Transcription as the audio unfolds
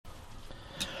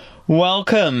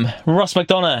Welcome, Ross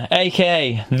McDonough,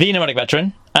 aka The Nomadic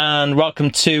Veteran, and welcome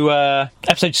to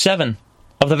episode 7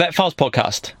 of the Vet Files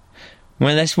podcast.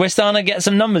 We're starting to get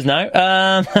some numbers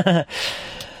now.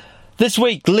 This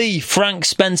week, Lee Frank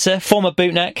Spencer, former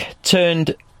bootneck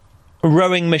turned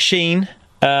rowing machine,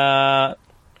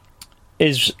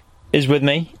 is with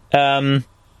me.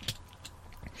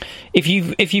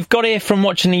 If you've got it from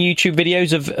watching the YouTube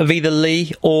videos of either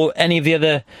Lee or any of the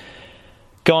other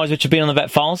guys which have been on the Vet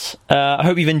Files, I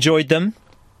hope you've enjoyed them,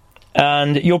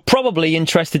 and you're probably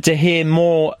interested to hear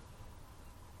more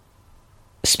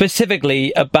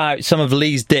specifically about some of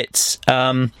Lee's dits.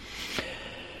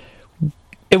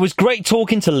 It was great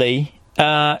talking to Lee,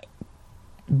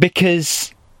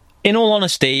 because in all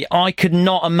honesty, I could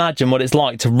not imagine what it's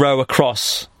like to row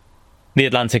across the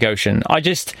Atlantic Ocean. I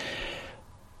just,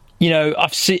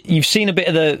 you've seen a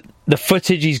bit of the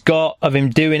footage he's got of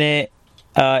him doing it.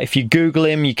 If you Google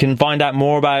him, you can find out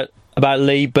more about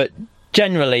Lee, but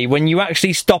generally, when you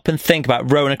actually stop and think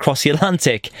about rowing across the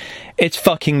Atlantic, it's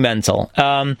fucking mental.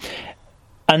 And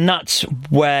that's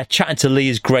where chatting to Lee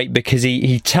is great, because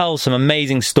he tells some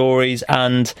amazing stories,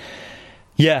 and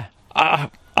yeah, I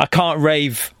can't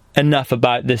rave enough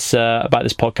about this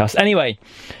podcast. Anyway,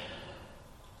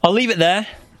 I'll leave it there.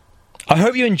 I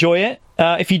hope you enjoy it.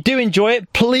 If you do enjoy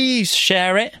it, please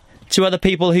share it to other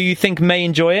people who you think may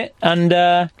enjoy it. And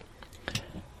I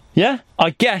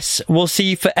guess we'll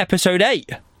see you for episode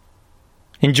 8.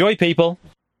 Enjoy, people.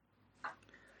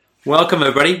 Welcome,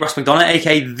 everybody. Ross McDonough,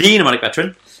 aka The Nomadic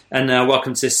Veteran, and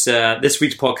welcome to this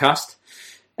week's podcast,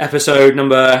 episode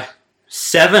number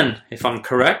 7, if I'm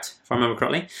correct, if I remember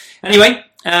correctly. Anyway,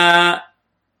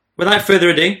 without further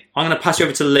ado, I'm going to pass you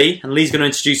over to Lee, and Lee's going to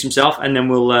introduce himself, and then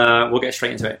we'll get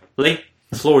straight into it. Lee,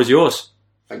 the floor is yours.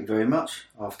 Thank you very much.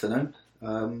 Afternoon.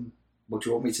 What do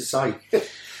you want me to say?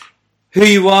 Who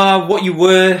you are, what you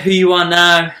were, who you are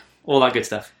now, all that good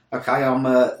stuff. Okay, I'm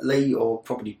Lee, or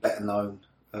probably better known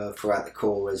throughout the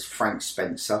Corps as Frank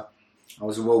Spencer. I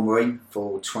was a Royal Marine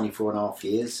for 24 and a half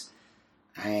years,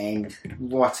 and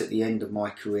right at the end of my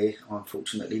career, I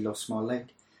unfortunately lost my leg.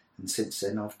 And since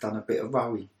then, I've done a bit of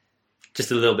rowing.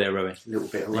 Just a little bit of rowing. A little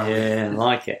bit of rowing. Yeah, I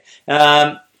like it.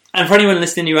 And for anyone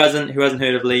listening who hasn't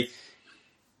heard of Lee,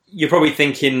 you're probably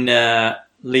thinking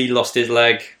Lee lost his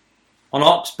leg on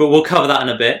ops, but we'll cover that in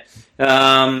a bit.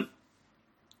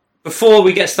 Before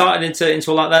we get started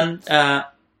into all that then,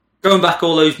 going back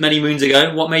all those many moons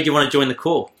ago, what made you want to join the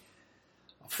Corps?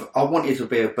 I wanted to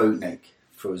be a bootneck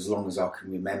for as long as I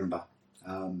can remember.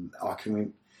 I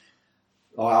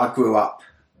grew up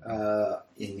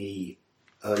in the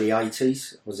early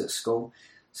 80s. I was at school,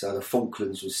 so the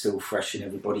Falklands was still fresh in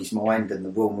everybody's mind, and the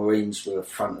Royal Marines were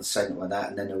front and centre with that.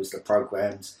 And then there was the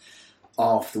programmes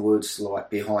afterwards, like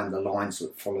Behind the Lines,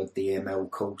 that followed the ML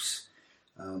course.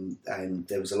 And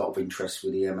there was a lot of interest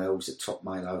with the MLs at Top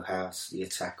Malo House, the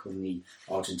attack on the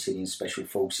Argentinian Special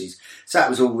Forces. So that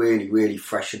was all really, really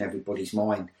fresh in everybody's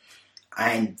mind.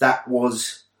 And that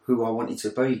was who I wanted to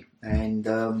be.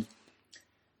 And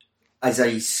as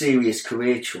a serious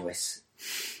career choice,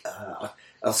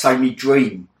 I'll say my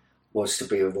dream was to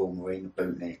be a Royal Marine, a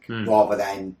bootneck, rather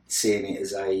than seeing it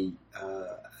as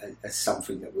as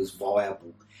something that was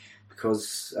viable.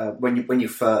 Because when you're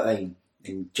 13,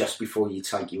 and just before you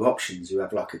take your options, you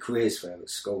have like a careers fair at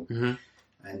school, and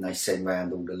they send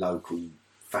round all the local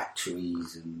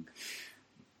factories and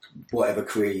whatever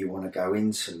career you want to go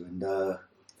into. And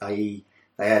they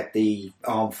had the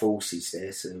armed forces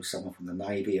there, so there was someone from the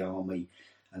Navy, Army,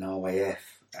 and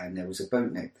RAF, and there was a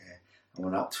bootneck there. I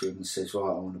went up to him and says, "Right,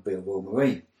 I want to be a Royal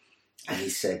Marine." And he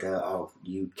said, "Oh,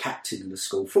 you captain of the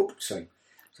school football team?"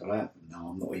 So I went, "No,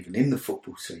 I'm not even in the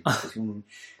football team." He says,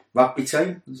 "Rugby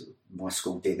team?" My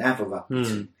school didn't have a rugby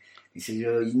team. He said,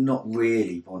 "You're not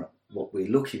really what we're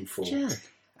looking for." Yeah.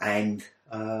 And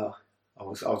I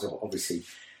was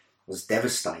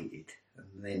devastated.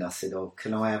 And then I said, "Oh,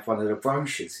 can I have one of the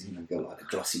brochures?" Got like a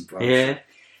glossy brochure. Yeah.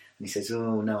 And he says,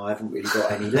 "Oh no, I haven't really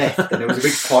got any left." And there was a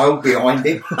big pile behind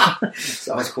him,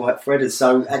 so I was quite fretted.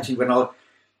 So actually, when I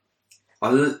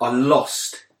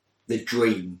lost the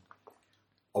dream.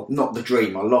 Not the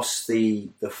dream. I lost the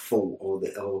thought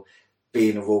or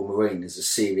being a Royal Marine as a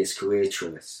serious career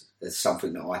choice, as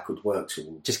something that I could work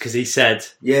towards. Just because he said,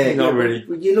 not really.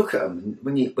 When you look at them,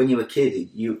 when you're a kid,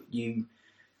 you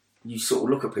sort of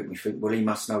look at people and you think, well, he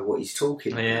must know what he's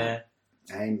talking about. Yeah.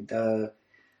 And I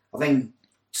then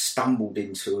stumbled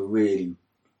into a really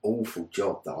awful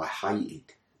job that I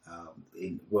hated,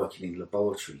 in working in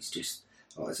laboratories, just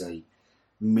as a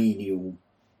menial,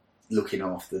 looking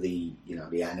after the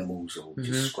animals, or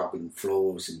just scrubbing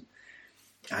floors,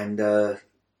 and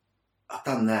I've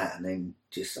done that, and then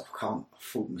I thought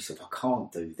to myself, I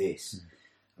can't do this.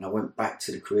 And I went back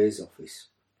to the careers office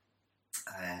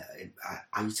at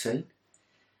 18,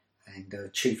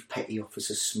 and Chief Petty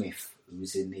Officer Smith, who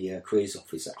was in the careers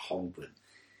office at Holborn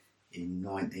in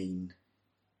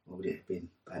what would it have been,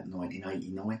 about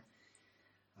 1989.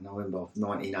 And I remember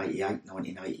 1988,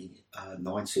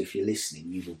 1989, so if you're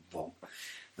listening, you were wrong.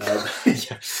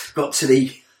 Got to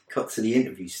the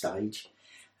interview stage,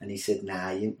 and he said,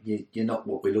 "Nah, you're not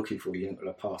what we're looking for. You're not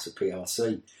going to pass a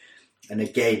PRC." And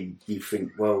again, you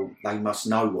think, well, they must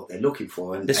know what they're looking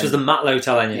for. And this was the Matlow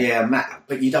telling you. Yeah, Matlow.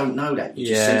 But you don't know that. You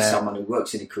just see someone who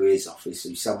works in a careers office,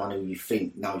 who's someone who you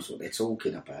think knows what they're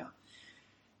talking about.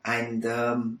 And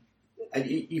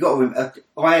you got to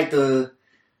remember,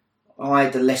 I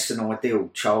had a less than ideal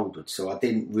childhood, so I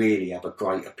didn't really have a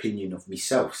great opinion of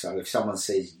myself. So if someone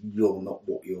says you're not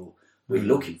what we're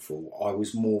looking for, I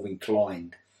was more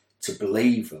inclined to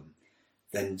believe them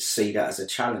than see that as a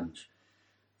challenge.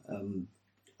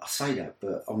 I say that,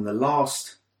 but on the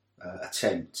last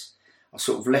attempt, I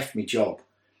sort of left my job,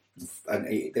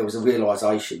 and there was a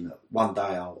realisation that one day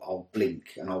I'll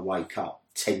blink and I'll wake up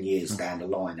 10 years down the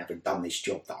line having done this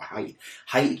job that I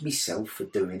hated myself for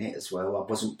doing it as well. I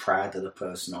wasn't proud of the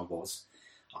person I was.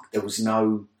 There was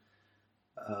no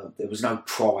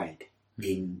pride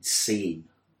in seeing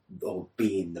or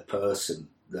being the person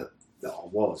that I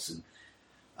was,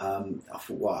 and I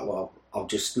thought, well, I'll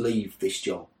just leave this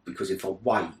job, because if I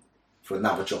wait for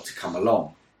another job to come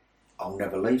along, I'll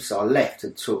never leave. So I left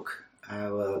and took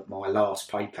my last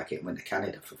pay packet and went to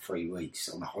Canada for 3 weeks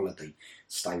on a holiday,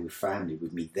 stay with family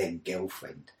with me then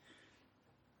girlfriend.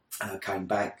 I came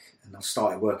back and I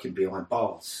started working behind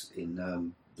bars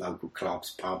in local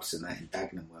clubs, pubs and that in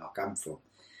Dagenham, where I come from.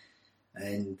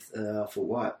 And I thought,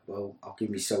 right, well, I'll give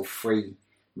myself 3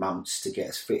 months to get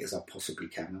as fit as I possibly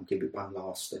can. I'll give it one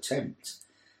last attempt.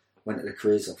 Went to the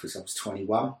careers office. I was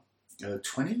 21,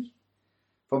 20,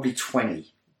 probably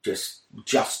 20.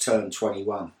 Just turned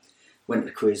 21. Went to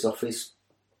the careers office.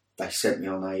 They sent me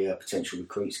on a potential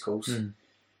recruits course,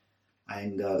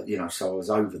 and so I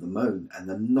was over the moon. And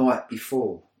the night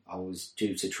before I was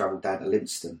due to travel down to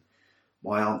Lympstone,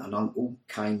 my aunt and uncle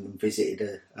came and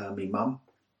visited my mum,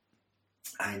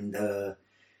 and my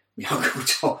uncle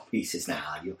told me, he says,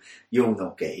 "Nah, you'll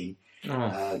not get in.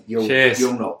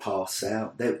 You'll not pass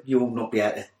out. You'll not be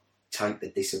able to take the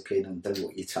discipline and do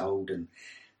what you're told, and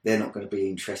they're not going to be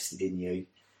interested in you."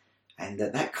 And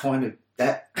that kind of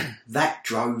that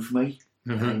drove me.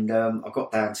 And I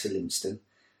got down to Lympstone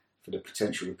for the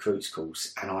potential recruits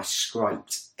course, and I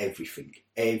scraped everything,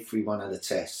 every one of the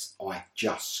tests. I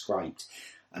just scraped,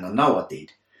 and I know I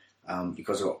did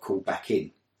because I got called back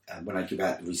in. When I give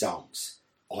out the results,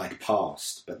 I'd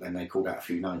passed, but then they called out a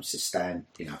few names to stand,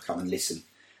 come and listen,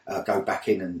 go back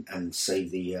in and see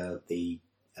the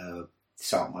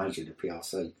Sergeant Major, the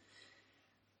PRC.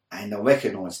 And I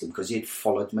recognised him because he'd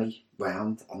followed me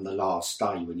round on the last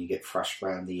day when you get thrashed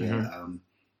round the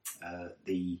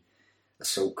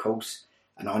assault course.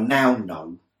 And I now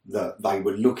know that they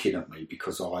were looking at me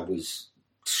because I was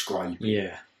scraping.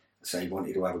 Yeah. So he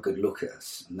wanted to have a good look at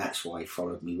us, and that's why he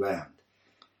followed me round.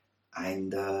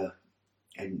 And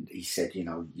he said,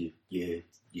 your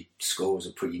scores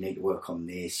are pretty. You need to work on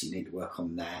this. You need to work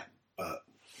on that. But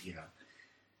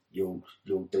you'll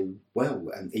do well.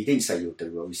 And he didn't say you'll do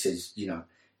well. He says,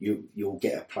 you'll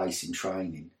get a place in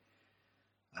training.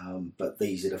 But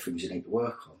these are the things you need to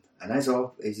work on. And as I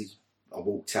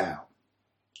walked out,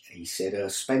 he said,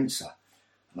 Spencer.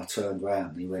 And I turned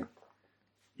around and he went,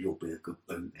 "You'll be a good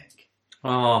bootneck."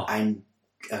 Oh. And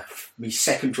my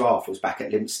second draft was back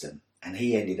at Lympstone, and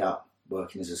he ended up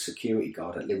working as a security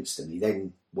guard at Lympstone. He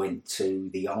then went to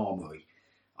the armoury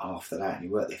after that, and he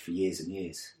worked there for years and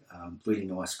years. Really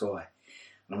nice guy.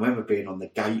 And I remember being on the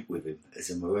gate with him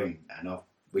as a Marine, and I've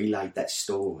relayed that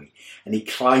story, and he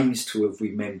claims to have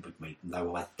remembered me,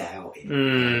 though I doubt it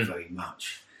very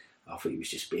much. I thought he was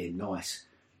just being nice.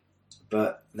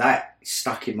 But that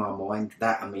stuck in my mind,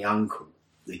 that and my uncle,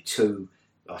 the two,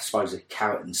 I suppose, a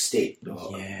carrot and stick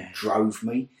drove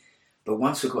me. But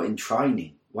once I got in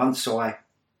training, the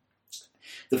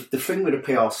thing with the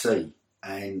PRC,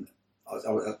 and I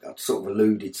sort of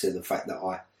alluded to the fact that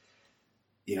I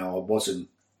wasn't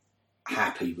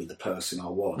happy with the person I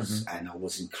was, and I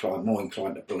was more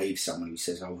inclined to believe someone who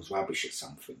says I was rubbish at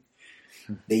something.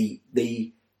 The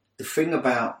thing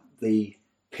about the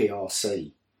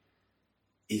PRC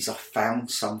is I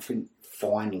found something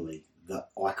finally that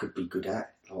I could be good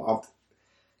at. I've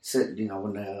said,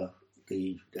 when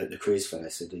at the careers fair, they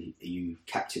said, "Are you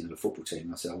captain of the football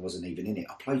team?" I said, "I wasn't even in it.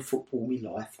 I played football all my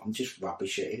life. I'm just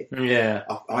rubbish at it. Yeah.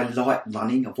 I like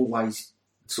running. I've always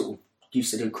sort of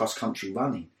used to do cross country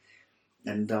running,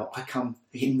 and I come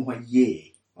in my year.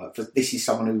 This is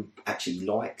someone who actually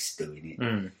likes doing it.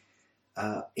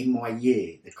 In my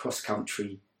year, the cross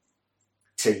country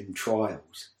team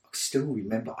trials, I still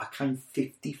remember I came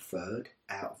 53rd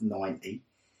out of 90.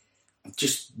 I'm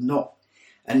just not."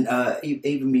 And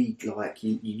even me, like,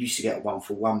 you used to get a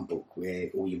 1-for-1 book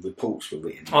where all your reports were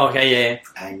written. Oh, okay, yeah.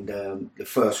 And the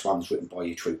first one's written by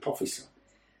your troop officer.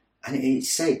 And it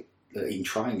said, in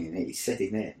training, it said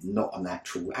in there, "not a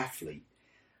natural athlete."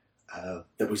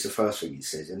 That was the first thing it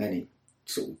says. And then it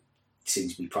sort of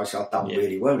seems to be processed. I've done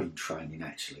really well in training,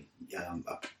 actually,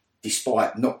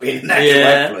 despite not being a natural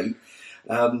athlete.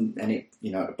 And it,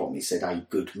 at the bottom it said, "a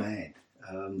good man."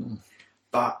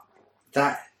 But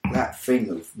that thing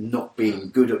of not being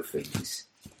good at things,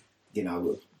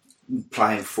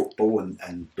 playing football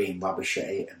and being rubbish at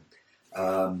it,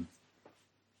 and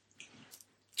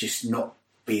just not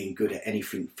being good at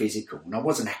anything physical. And I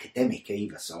wasn't academic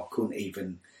either, so I couldn't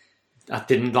even... I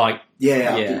didn't like...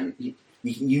 Yeah.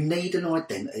 You need an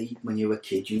identity when you're a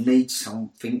kid. You need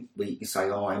something where you can say,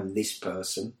 "I am this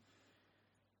person."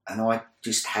 And I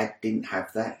just didn't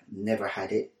have that, never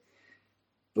had it.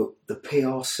 But the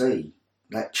PRC...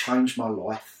 that changed my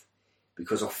life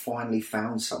because I finally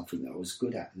found something that I was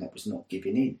good at, and that was not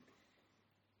giving in.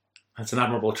 That's an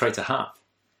admirable trait to have.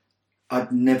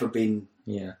 I'd never knew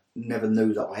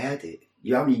that I had it.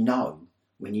 You only know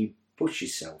when you push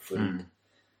yourself. And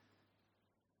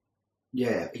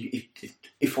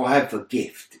if I have a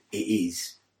gift, it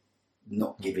is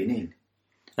not giving in.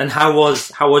 And how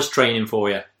was training for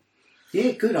you?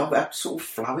 Yeah, good. I've sort of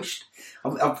flourished.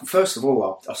 First of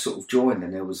all, I sort of joined,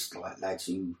 and there was like lads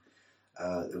who,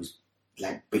 there was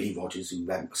like Billy Rogers who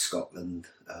ran for Scotland.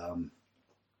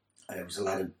 There was a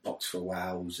lad who boxed for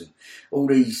Wales, and all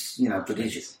these,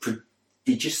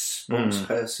 prodigious sports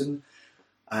person.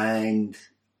 And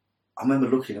I remember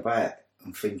looking about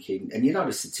and thinking, and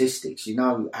the statistics,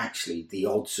 actually the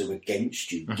odds are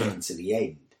against you getting to the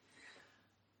end.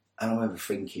 And I remember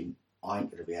thinking, I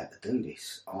ain't going to be able to do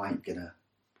this. I ain't going to,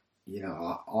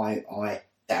 I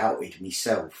doubted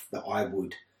myself that I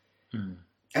would.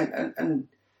 And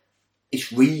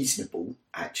it's reasonable,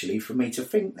 actually, for me to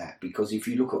think that, because if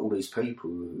you look at all these people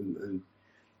who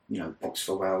boxed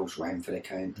for Wales, ran for their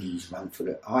counties, ran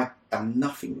for I'd done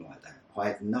nothing like that. I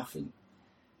had nothing.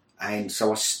 And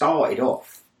so I started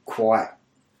off quite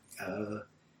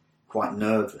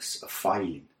nervous of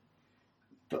failing.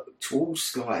 But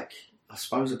towards, I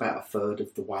suppose about a third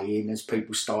of the way in, as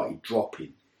people started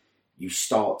dropping, you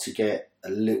start to get a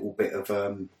little bit of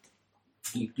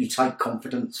you take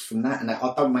confidence from that, and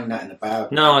I don't mean that in a bad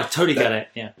way. No, I totally get it.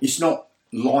 Yeah, it's not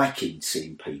liking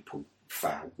seeing people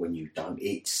fail when you don't.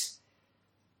 It's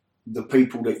the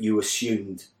people that you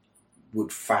assumed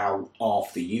would fail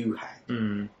after you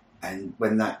had, and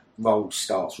when that role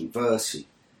starts reversing,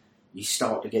 you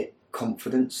start to get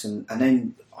confidence, and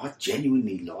then I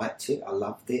genuinely liked it. I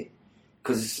loved it.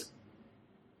 Because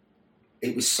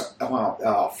it was,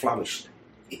 I flourished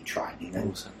in training,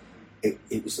 and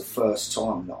it was the first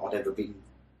time that I'd ever been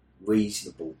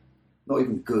reasonable, not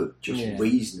even good, just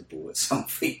reasonable at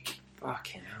something.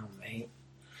 Fucking hell, mate.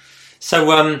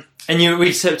 So, and we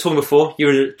were talking before, you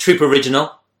were a troop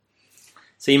original,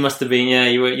 so you must have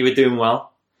been, you were doing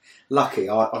well. Lucky,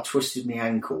 I twisted my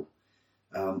ankle,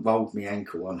 rolled my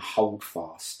ankle on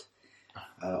Holdfast.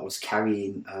 I was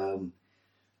carrying.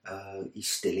 He's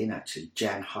still in, actually.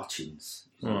 Jan Hutchins.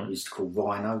 He used to call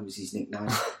Rhino, was his nickname.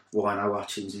 Rhino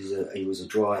Hutchins. He was a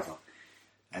driver,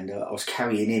 and I was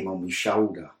carrying him on my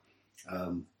shoulder,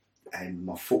 and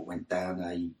my foot went down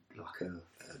a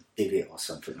divot or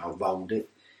something. I rolled it,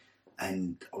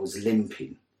 and I was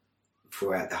limping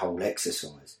throughout the whole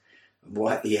exercise. And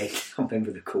right at the end, I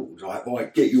remember the call was like,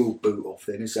 "Right, get your boot off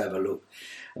then, let's have a look."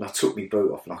 And I took my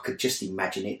boot off, and I could just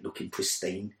imagine it looking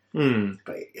pristine.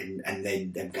 But and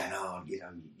then them going,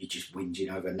 you're just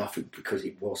whinging over nothing, because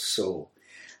it was sore.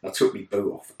 I took my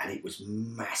boot off, and it was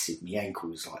massive. My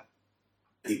ankle was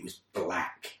it was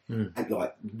black, and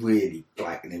really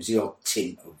black, and there was the odd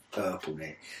tint of purple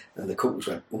there. And the corporals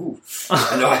went, "Ooh,"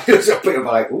 and I was a bit of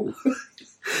 "Ooh."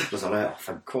 I was like, "Oh,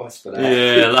 thank Christ for that."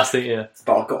 Yeah, last thing, yeah.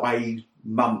 But I got a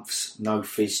month's no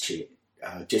phys chit.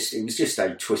 It was just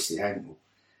a twisted ankle,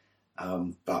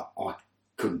 but I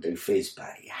couldn't do phys.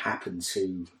 But it happened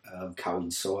to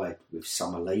coincide with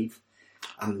summer leave,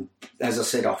 and as I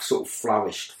said, I sort of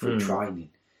flourished through training.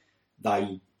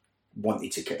 They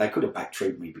wanted to. They could have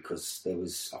backtrooped me because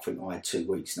I think I had 2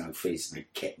 weeks no fizz, and they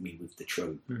kept me with the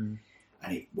troop, and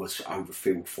it was over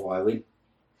field firing.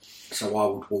 So I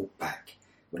would walk back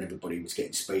when everybody was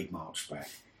getting speed marched back.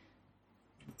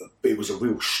 It was a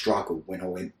real struggle when I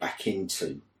went back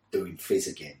into doing fizz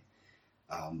again,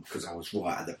 because I was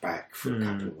right at the back for a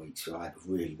couple of weeks, so I had to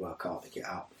really work hard to get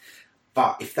up.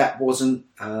 But if that wasn't,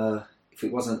 if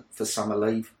it wasn't for summer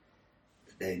leave,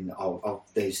 then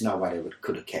there's no way they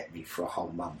could have kept me for a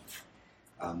whole month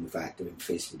without doing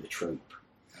fizz with the troop.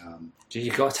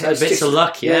 You've got to take bits of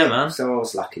luck, yeah, man. So I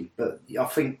was lucky, but I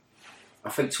think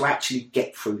to actually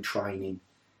get through training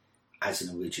as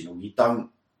an original, you don't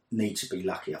need to be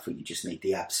lucky. I think you just need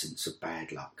the absence of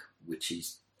bad luck, which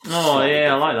is... Oh,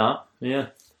 yeah, I like that. Yeah.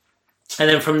 And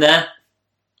then from there,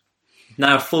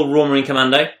 now full Royal Marine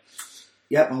Commando.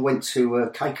 Yep, I went to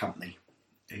K Company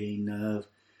in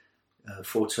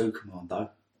 4-2 Commando.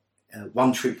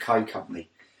 One troop K Company.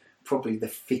 Probably the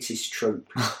fittest troop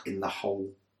in the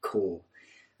whole corps.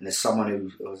 And as someone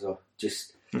who was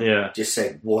just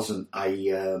said wasn't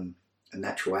a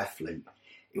natural athlete,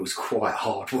 it was quite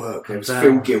hard work. There was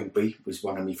Phil Gilby was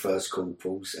one of my first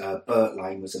corporals. Bert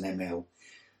Lane was an ML.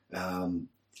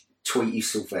 Tweety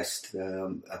Sylvester,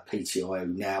 a PTI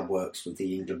who now works with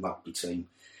the England rugby team.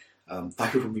 They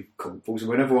were my corporals.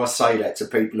 Whenever I say that to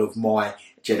people of my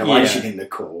generation in the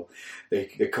corps, they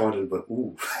kind of like,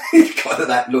 ooh, kind of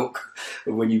that look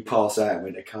when you pass out and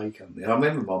went to K Company. I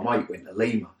remember my mate went to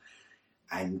Lima,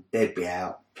 and they'd be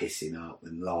out pissing up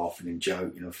and laughing and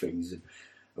joking and things, and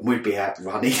we'd be out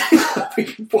running,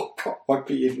 thinking, what I'd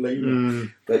be in Lima.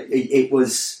 But it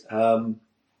was,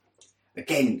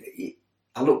 again,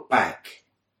 I look back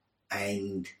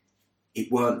and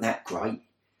it weren't that great,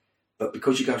 but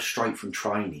because you go straight from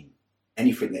training,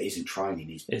 anything that isn't training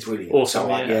is brilliant. Awesome,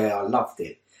 so I loved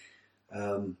it.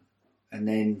 And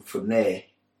then from there,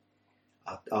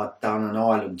 I'd done an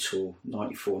island tour,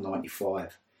 94,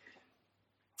 95,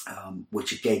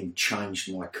 which again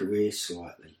changed my career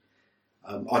slightly.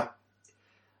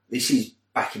 This is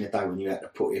back in the day when you had to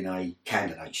put in a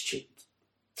candidate's chit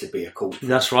to be a corporal.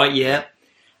 That's right, yeah.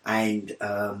 And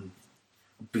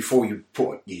before you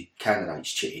put your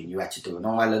candidate's chit in, you had to do an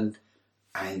island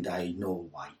and a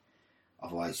Norway.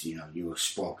 Otherwise, you were a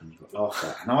sprog and you got laughed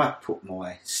at. And I put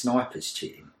my sniper's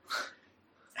chit in,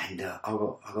 and I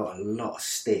got a lot of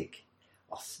stick.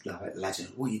 Like, lads,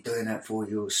 what are you doing that for?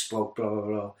 You're a sprog, blah, blah,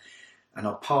 blah. And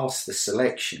I passed the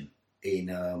selection in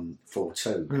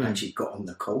 4-2 and actually got on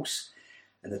the course.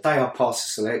 And the day I passed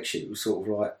the selection, it was sort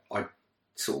of like I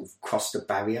sort of crossed the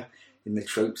barrier in the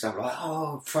troops. I was like,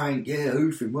 oh, Frank, yeah,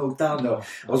 Hoofing, well done. I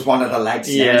was one of the lads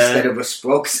instead of a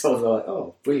sprog, so I was like,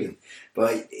 oh, brilliant.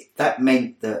 But that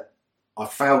meant that I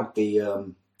failed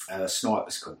the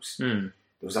sniper's course.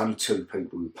 There was only 2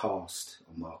 people who passed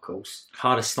on my course.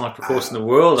 Hardest sniper course in the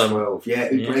world. 12,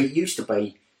 but it used to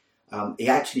be. It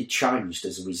actually changed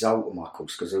as a result of my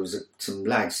course, because there was some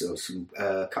lads,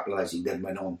 a couple of lads who then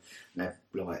went on and had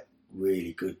like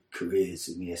really good careers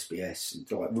in the SBS,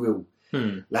 and like real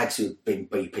lads who had been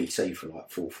BPT for like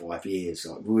 4 or 5 years,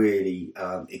 like really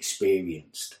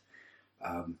experienced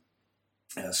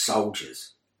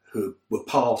soldiers who were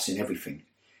passing everything,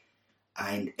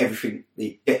 and everything.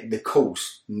 The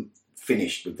course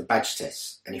finished with the badge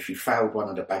tests, and if you failed one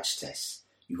of the badge tests,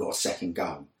 you got a second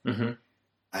go.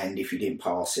 And if you didn't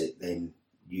pass it, then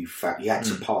you had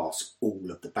to pass all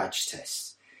of the badge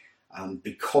tests.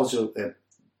 Because of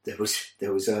there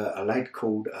was a lad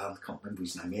called I can't remember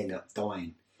his name. He ended up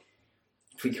dying.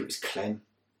 I think it was Clem.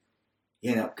 He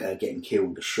ended up getting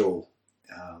killed ashore.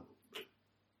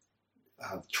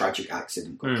 A tragic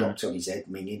accident, got dropped on his head,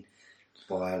 minging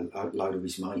by a load of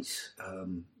his mates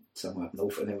somewhere up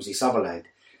north. And there was this other lad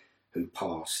who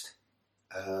passed,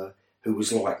 who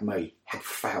was like me,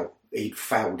 he'd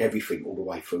failed everything all the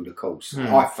way through the course.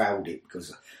 I failed it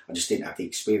because I just didn't have the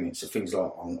experience of things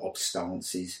like on op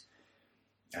stances,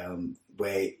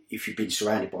 where if you've been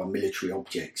surrounded by military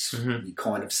objects, you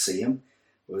kind of see them,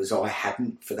 whereas I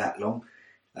hadn't for that long.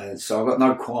 So I got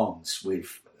no qualms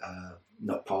with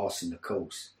not passing the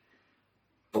course.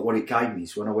 But what it gave me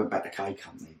is when I went back to K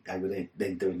Company, they were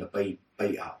then doing the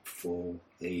beat up for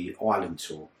the island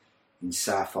tour in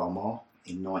South Armagh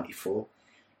in 94.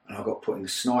 And I got put in a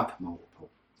sniper multiple,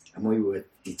 and we were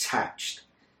detached.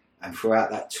 And throughout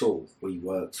that tour, we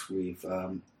worked with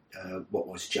what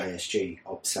was JSG,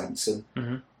 Op Sanson,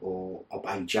 or Op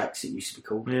Ajax, it used to be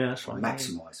called. Yeah, that's right.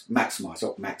 Maximise,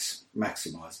 Op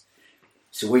Maximise.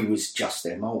 So we was just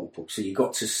their multiple. So you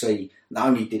got to see, not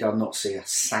only did I not see a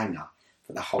Sanger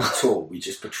for the whole tour, we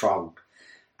just patrolled.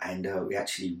 And we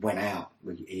actually went out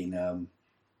in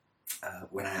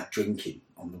went out drinking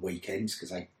on the weekends because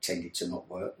they tended to not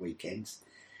work weekends.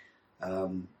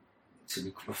 So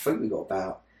I think we got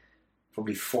about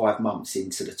probably 5 months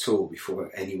into the tour before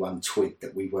anyone twigged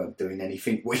that we weren't doing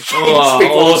anything weekends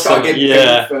before awesome. getting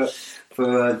paid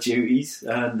for duties.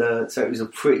 And so it was a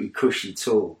pretty cushy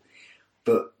tour.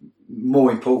 But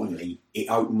more importantly, it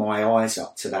opened my eyes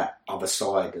up to that other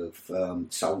side of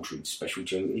soldiering special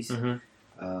duties,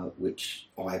 which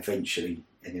I eventually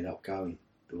ended up going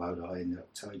the road I ended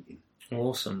up taking.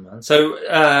 Awesome, man. So,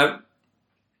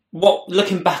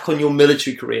 looking back on your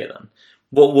military career then,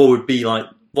 what would be like,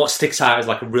 what sticks out as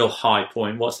like a real high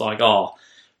point? What's like,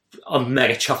 I'm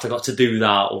mega chuffed I got to do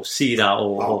that or see that?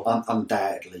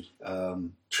 Undoubtedly,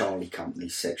 Charlie Company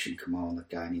section commander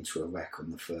going into Iraq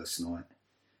on the first night.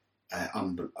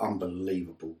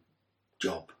 Unbelievable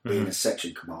job. Being a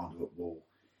section commander at war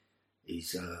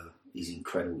is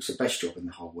incredible. It's the best job in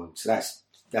the whole world. So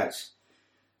that's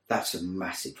a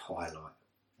massive highlight.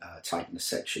 Taking a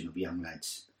section of young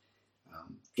lads,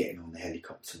 getting on the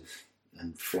helicopters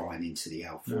and flying into the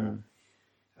L4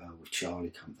 with Charlie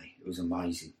Company. It was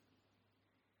amazing.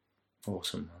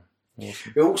 Awesome, man.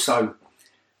 Awesome. It also,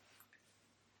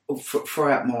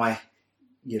 throughout my,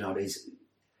 there's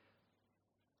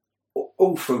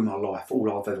all through my life,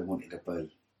 all I've ever wanted to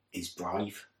be is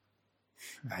brave,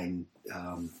 and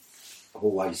I've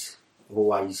always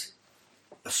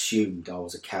assumed I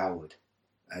was a coward,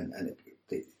 and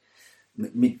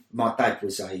my dad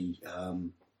was a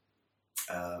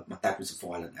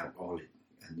violent alcoholic,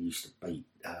 and he used to beat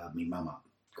my mum up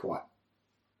quite,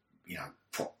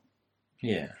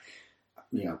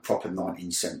 proper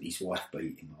 1970s wife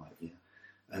beating,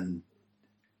 and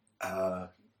my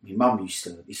mum used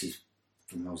to. This is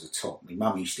when I was a top. My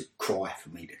mum used to cry for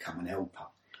me to come and help her,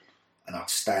 and I'd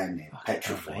stand there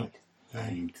petrified,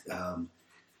 and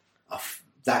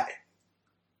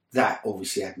that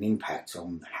obviously had an impact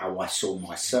on how I saw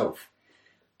myself.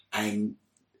 And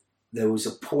there was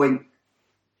a point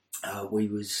we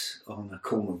was on the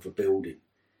corner of a building,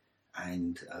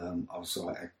 and I was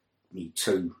like, me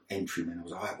two entrymen, I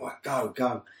was like, right,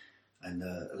 go. And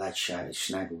the lad shouted,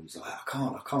 Snaggle, he's like, I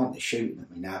can't, they're shooting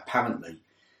at me. Now apparently,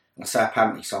 and I say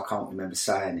apparently so I can't remember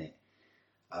saying it,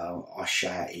 I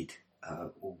shouted,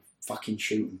 well, fucking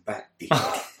shooting back,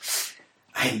 dickhead.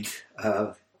 And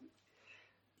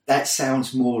that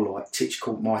sounds more like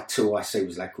my 2IC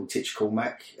was like called Titch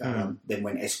Cormac, then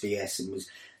went SBS and was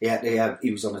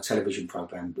he was on a television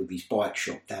programme with his bike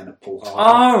shop down at Port Harbour.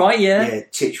 Oh, right, yeah. Yeah,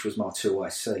 Titch was my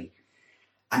 2IC.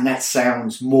 And that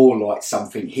sounds more like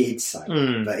something he'd say.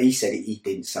 But he said he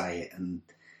didn't say it, and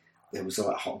there was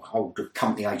like a whole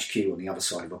company HQ on the other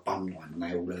side of a bun line, and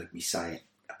they all heard me say it,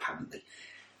 apparently.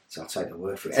 So I'll take the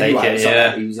word for it.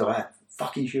 He was like,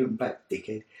 fucking shooting back,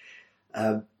 dickhead.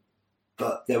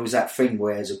 But there was that thing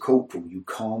where, as a corporal, you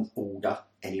can't order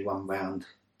anyone round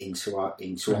into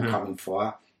oncoming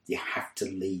fire. You have to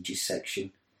lead your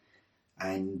section.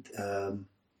 And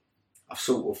I've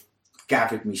sort of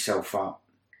gathered myself up,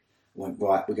 went,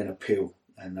 right, we're going to peel,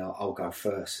 and I'll go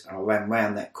first. And I ran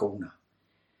round that corner,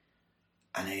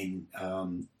 and then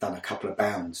done a couple of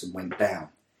bounds and went down,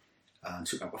 and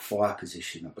took up a fire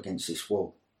position up against this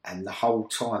wall. And the whole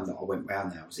time that I went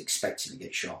round there, I was expecting to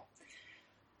get shot.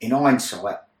 In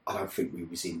hindsight, I don't think we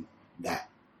was in that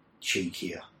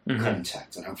cheekier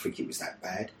contact. I don't think it was that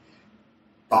bad.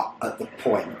 But at the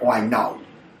point, I know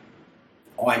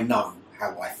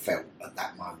how I felt at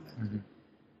that moment.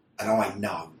 And I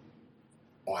know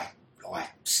I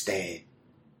stared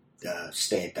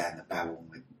down the barrel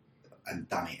and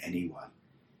done it anyway.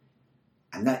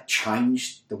 And that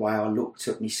changed the way I looked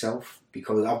at myself,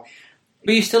 because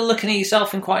Were you still looking at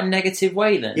yourself in quite a negative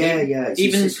way then? Yeah.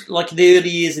 Even like the early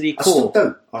years of your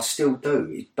corps? I still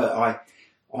do. But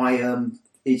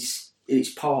it's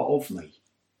part of me.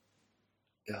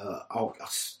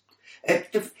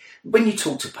 When you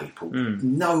talk to people,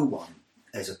 no one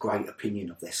has a great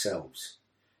opinion of themselves.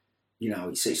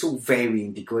 It's all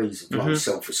varying degrees of low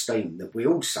self-esteem that we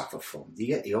all suffer from. You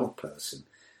get the odd person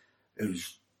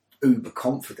who's uber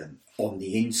confident on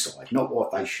the inside, not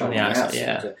what they show on the outside.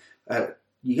 Yeah.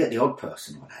 You get the odd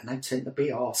person like that, and they tend to be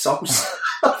arseholes.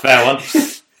 Fair one.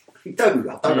 I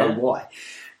don't know why,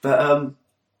 but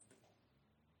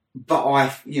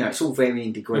it's all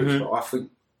varying degrees. But I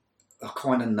think I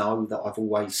kind of know that I've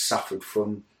always suffered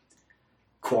from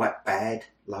quite bad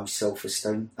low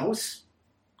self-esteem. I was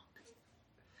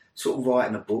sort of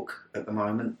writing a book at the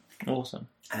moment. Awesome.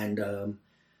 And I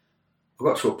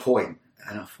got to a point,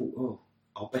 and I thought,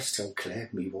 I'll best tell Claire,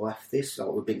 my wife, this.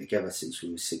 Like, we've been together since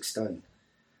we were 16.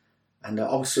 And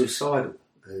I was suicidal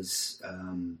as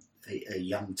a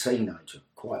young teenager,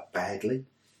 quite badly.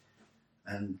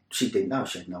 And she didn't know,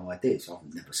 she had no idea, so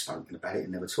I've never spoken about it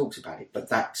and never talked about it. But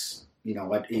that's,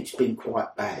 it's been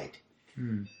quite bad.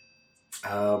 Mm.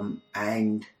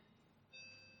 And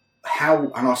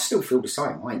I still feel the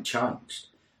same, I ain't changed.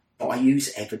 But I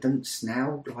use evidence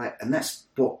now, and that's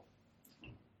what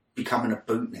becoming a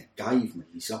bootneck gave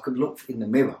me. So I could look in the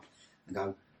mirror and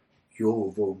go, you're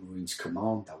a Royal Marines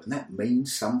Commando, and that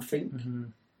means something. Mm-hmm.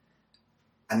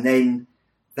 And then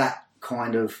that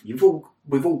kind of,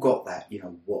 we've all got that,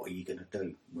 what are you going to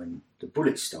do when the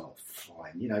bullets start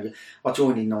flying? I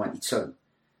joined in 92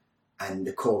 and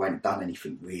the Corps hadn't done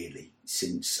anything really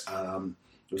since there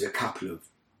was a couple of,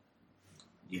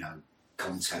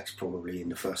 contacts probably in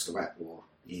the first Iraq War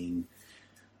in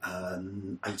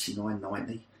 89,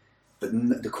 90.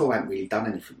 But the Corps hadn't really done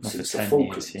anything since the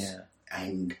Falklands.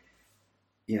 And,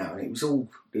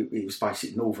 it was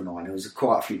basically Northern Ireland. There was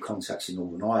quite a few contacts in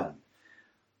Northern Ireland.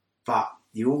 But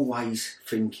you're always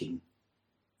thinking,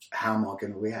 how am I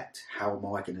going to react? How am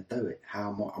I going to do it?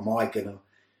 Am I going to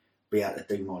be able to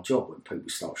do my job when people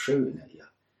start shooting at you?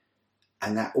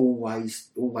 And that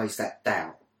always that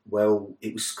doubt. Well,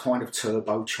 it was kind of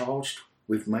turbocharged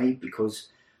with me because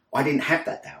I didn't have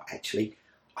that doubt, actually.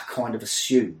 I kind of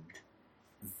assumed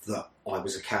that I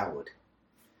was a coward.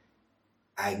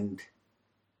 And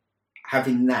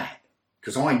having that,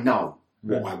 because I know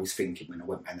what I was thinking when I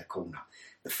went round the corner,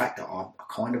 the fact that I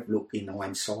kind of looked in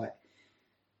hindsight,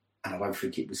 and I don't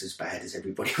think it was as bad as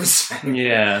everybody was saying.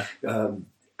 Yeah. But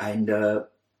I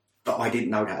didn't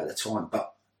know that at the time.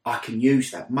 But I can use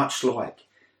that, much like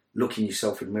looking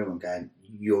yourself in the mirror and going,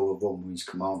 you're a Royal Marines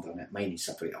Commando, and that meaning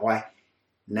something. I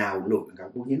now look and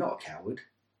go, well, you're not a coward.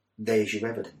 There's your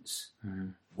evidence.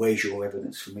 Mm. Where's your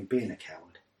evidence for me being a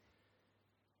coward?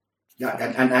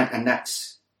 And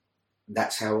that's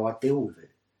how I deal with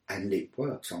it, and it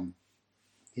works. I'm,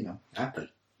 happy.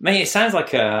 Mate, it sounds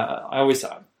like I always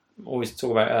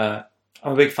talk about.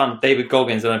 I'm a big fan of David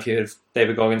Goggins. I don't know if you heard of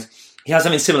David Goggins. He has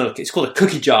something similar. It's called a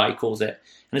cookie jar. He calls it,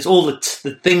 and it's all the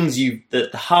things the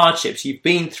hardships you've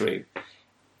been through,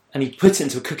 and he puts it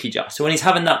into a cookie jar. So when he's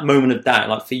having that moment of doubt,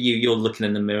 like for you, you're looking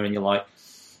in the mirror and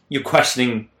you're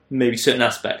questioning maybe certain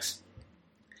aspects.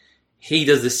 He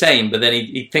does the same, but then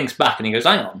he thinks back and he goes,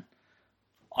 hang on,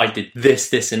 I did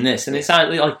this, and this. And it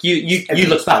sounds like you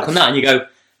look back on that and you go,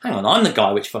 hang on, I'm the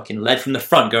guy which fucking led from the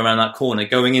front, going around that corner,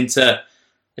 going into,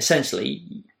 essentially,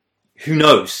 who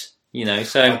knows,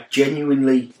 so... I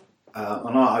genuinely,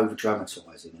 I'm not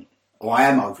over-dramatising it. I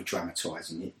am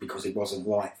over-dramatising it because it wasn't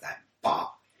like that,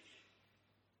 but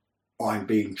I'm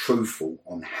being truthful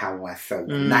on how I felt.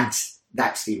 And that's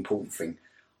the important thing.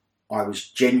 I was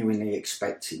genuinely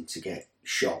expecting to get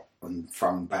shot and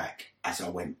thrown back as I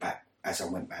went round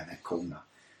that corner.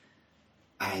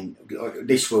 And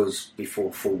this was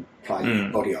before full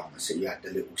plate body armour, so you had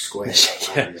the little square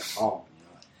over your arm.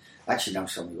 I actually know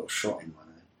someone got shot in one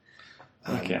of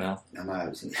them. I know, it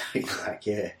was in Iraq,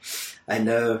 yeah. And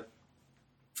I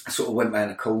sort of went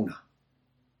round the corner.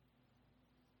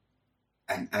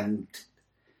 And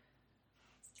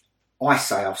I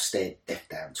say I've stared death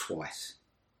down twice.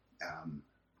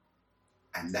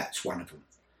 And that's one of them.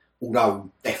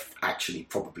 Although death actually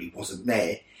probably wasn't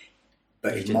there,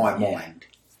 but in my mind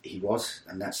he was,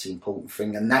 and that's the important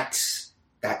thing. And I've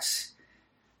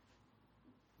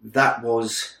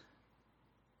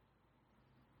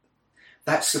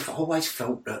always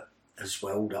felt that as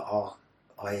well, that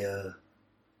I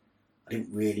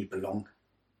didn't really belong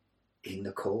in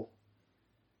the Corps.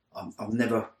 I've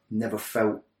never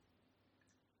felt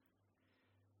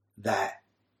that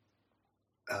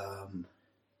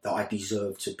that I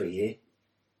deserve to be here.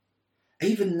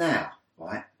 Even now,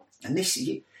 right? And the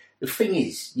thing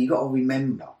is, you got to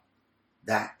remember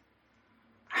that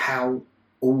how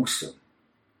awesome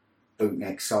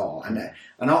bootnecks are. And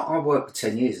I worked for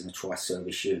 10 years in a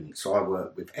tri-service unit, so I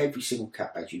worked with every single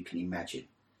cap badge you can imagine,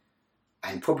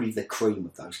 and probably the cream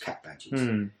of those cap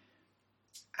badges.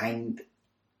 And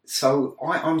so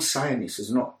I'm saying this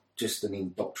as not just an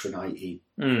indoctrinated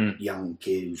young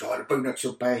kid who's, the bootneck's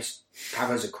the best,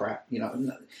 paras are crap,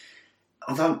 I'm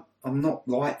not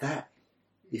like that.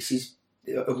 This is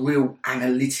a real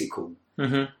analytical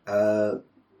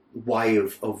way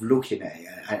of looking at it,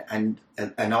 and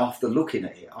after looking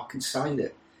at it, I can say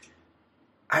that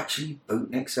actually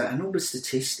bootnecks are, and all the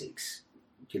statistics,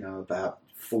 about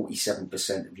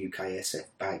 47% of UKSF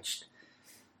badged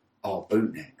are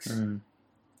bootnecks.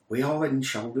 We are head and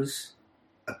shoulders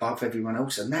above everyone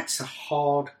else, and that's a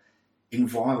hard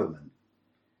environment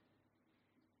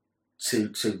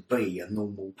to be a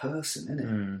normal person, isn't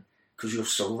it? Because you're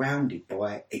surrounded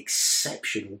by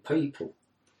exceptional people.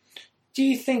 Do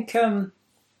you think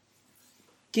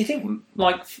do you think,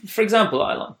 like, for example,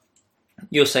 like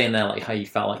you're saying there, like how you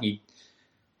felt like you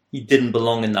didn't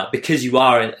belong in that because you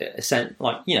are a sense,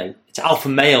 like, you know, it's alpha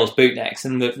males bootnecks,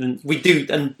 and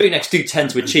bootnecks do tend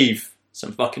to achieve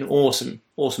some fucking awesome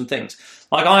things.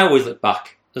 Like, I always look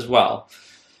back as well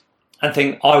and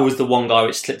think I was the one guy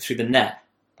which slipped through the net.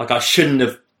 Like, I shouldn't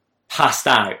have passed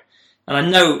out. And I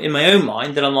know in my own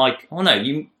mind that I'm like, oh no,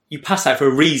 you passed out for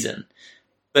a reason.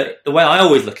 But the way I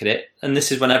always look at it, and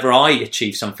this is whenever I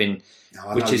achieve something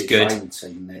which is good.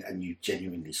 And you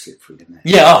genuinely slipped through the net.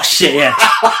 Yeah, oh shit, yeah.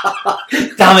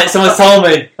 Damn it, someone told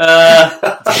me.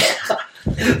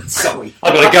 Sorry.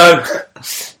 I've got to go.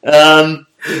 And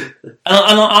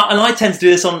I tend to do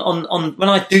this on when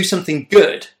I do something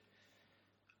good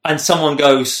and someone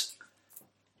goes,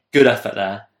 good effort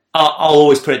there, I'll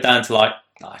always put it down to like,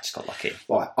 oh, I just got lucky.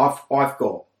 Right, I've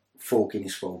got 4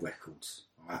 Guinness World Records.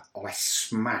 Right? I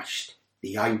smashed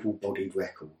the able-bodied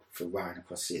record for rowing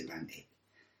across the Atlantic,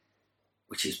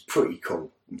 which is pretty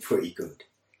cool and pretty good.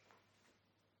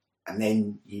 And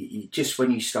then you just,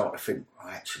 when you start to think, oh,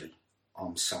 actually,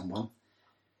 I'm someone,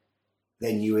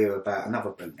 then you hear about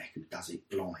another bootneck who does it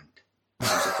blind,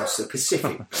 goes across the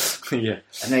Pacific. Yeah.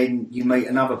 And then you meet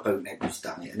another bootneck who's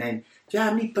done it. And then, do you know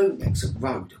how many bootnecks have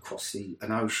rowed across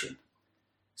an ocean?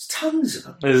 There's tons of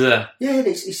them. Is there? Yeah,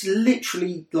 it's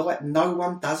literally like no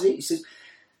one does it. It's just,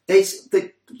 there's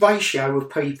the ratio of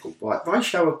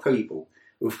people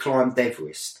who've climbed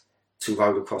Everest to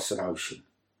row across an ocean,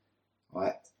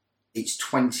 right? It's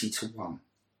 20-1,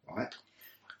 right?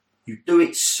 You do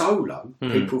it solo.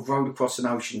 People have rowed across an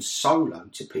ocean solo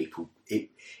to people.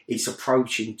 It's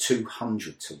approaching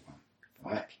 200-1,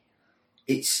 right?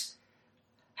 It's,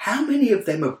 how many of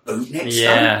them are bootnecks?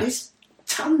 Yeah. There's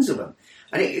tons of them.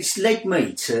 And it's led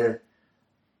me to,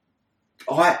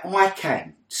 I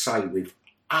can say with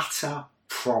utter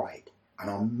pride, and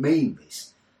I mean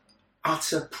this,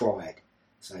 utter pride,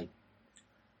 say,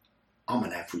 I'm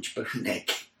an average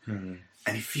bootneck. And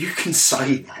if you can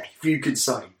say that, if you can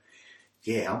say,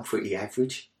 yeah, I'm pretty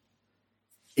average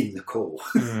in the core,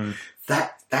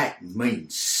 that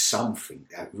means something.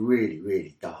 That really,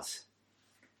 really does.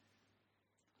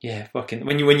 Yeah, fucking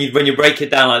when you break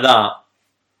it down like that,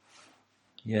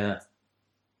 yeah,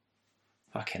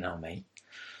 fucking hell, mate.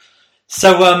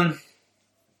 So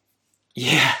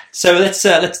yeah, so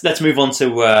let's move on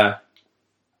to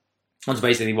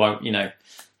basically what, you know,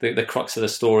 the crux of the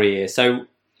story here. So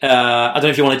I don't know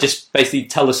if you want to just basically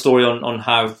tell the story on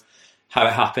how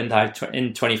it happened,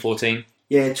 in 2014.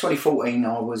 Yeah, 2014.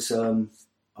 I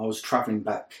was travelling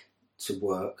back to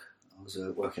work. I was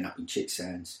working up in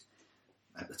Chicksands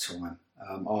at the time,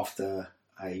 after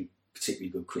a particularly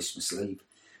good Christmas leave.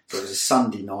 So it was a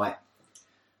Sunday night.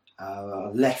 I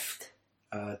left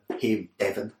here in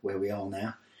Devon, where we are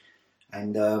now,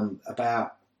 and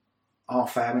about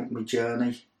half hour into my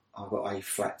journey, I got a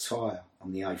flat tyre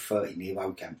on the A30 near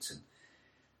Oakhampton,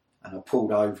 and I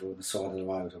pulled over on the side of the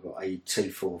road. I got a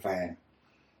T4 van,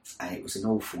 and it was an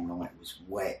awful night. It was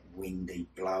wet, windy,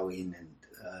 blowing, and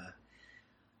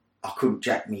I couldn't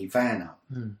jack my van up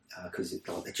because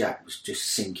like the jack was just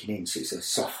sinking in, so it's a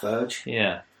soft verge.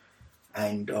 Yeah.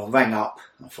 And I rang up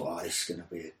and I thought, oh, this is going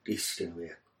to be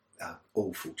an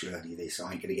awful journey. This,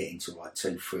 I ain't going to get into like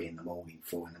 2, 3 in the morning,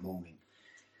 4 in the morning.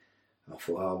 I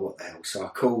thought, oh, what the hell? So I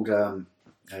called a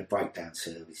breakdown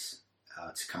service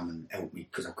to come and help me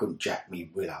because I couldn't jack my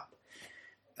wheel up,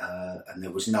 and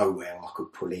there was nowhere I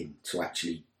could pull in to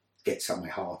actually get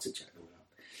somewhere hard to jack the wheel up.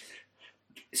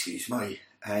 Excuse me.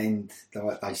 And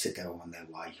they said they were on their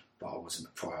way, but I wasn't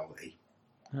a priority.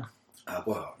 Oh.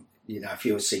 Well, you know, if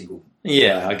you're a single...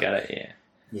 Yeah, I get it, yeah.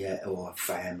 Yeah, or a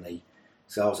family.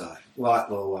 So I was like, right,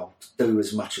 well, I'll do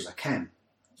as much as I can.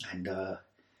 And I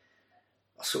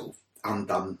sort of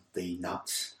undone the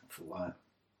nuts. I thought, right,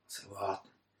 so I'll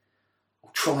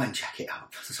try and jack it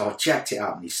up. So I jacked it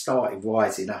up and it started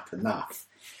rising up enough.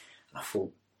 And I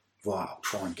thought, right, I'll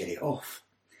try and get it off.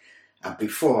 And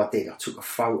before I did, I took a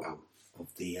photo of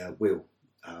the wheel,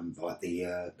 like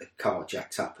the car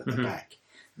jacked up at the back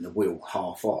and the wheel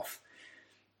half off.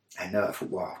 And I thought,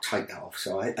 well, I'll take that off.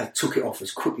 So I took it off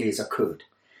as quickly as I could.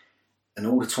 And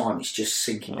all the time it's just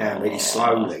sinking down really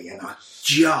slowly. And I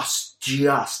just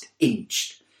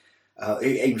inched,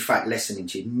 in fact less than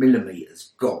inches,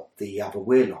 millimetres, got the other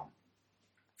wheel on.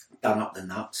 Done up the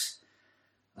nuts.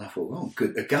 And I thought, well, I'm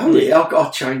good to go.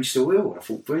 I'll change the wheel. I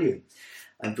thought, brilliant.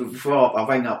 And before I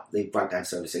rang up the breakdown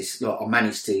service, I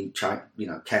managed to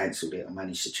cancelled it. I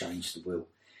managed to change the wheel.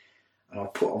 And I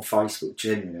put on Facebook,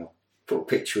 genuinely, I put a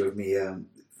picture of me,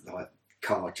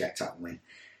 car jacked up and went,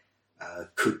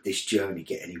 could this journey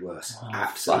get any worse?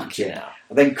 Absolutely. Yeah.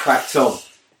 I then cracked on.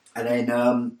 And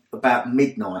then about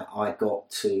midnight, I got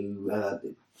to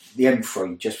the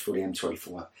M3, just for the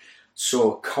M25.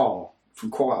 Saw a car from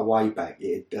quite a way back.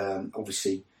 It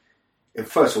obviously,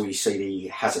 first of all, you see the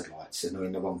hazard lights and they're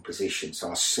in the wrong position.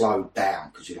 So I slowed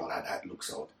down because you're like, that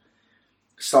looks odd.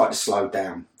 Started to slow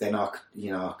down. Then I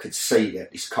could see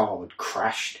that this car had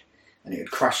crashed, and it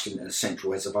had crashed into the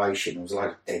central reservation. There was a load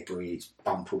of debris. Its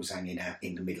bumper was hanging out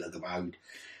in the middle of the road.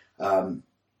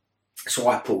 So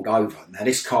I pulled over. Now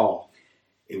this car,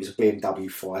 it was a BMW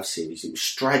 5 Series. It was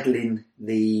straddling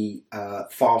the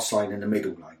fast lane and the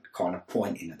middle lane, kind of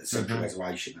pointing at the central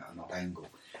reservation at an odd angle.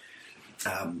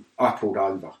 I pulled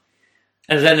over.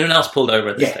 And has anyone else pulled over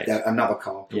at this stage? Yeah, another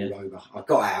car pulled over. I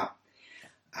got out,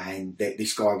 and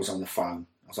this guy was on the phone.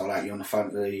 I was like, you on the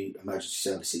phone to the emergency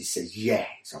services? He says, yeah.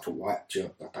 So I thought, right,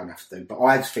 I don't have to do. But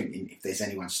I was thinking, if there's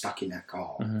anyone stuck in that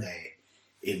car, they're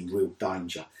in real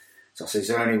danger. So I said, is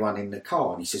there anyone in the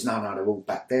car? And he says, no, they're all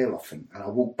back there, I think. And I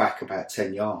walked back about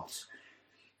 10 yards.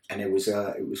 And it was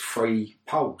 3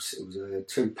 Poles. It was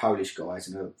 2 Polish guys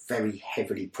and a very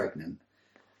heavily pregnant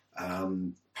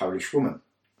Polish woman.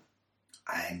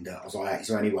 And I was like, is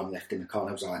there anyone left in the car? And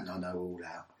I was like, no, we're all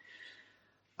out.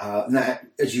 Now,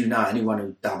 as you know, anyone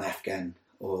who's done Afghan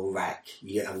or Iraq,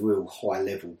 you get a real high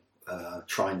level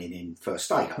training in first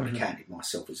aid. I counted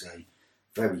myself as a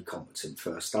very competent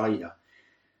first aider.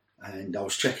 And I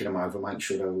was checking them over, making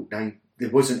sure there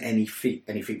wasn't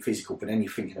anything physical, but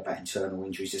anything about internal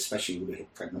injuries, especially with a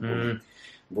pregnant woman.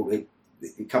 But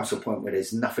it comes to a point where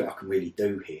there's nothing I can really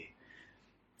do here.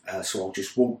 So I'll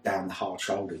just walk down the hard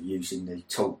shoulder using the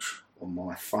torch on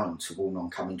my phone to warn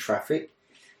oncoming traffic.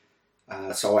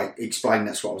 So I explained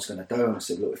that's what I was going to do, and I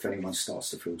said, look, if anyone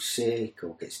starts to feel sick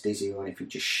or gets dizzy or anything,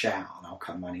 just shout and I'll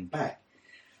come running back.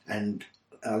 And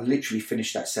I literally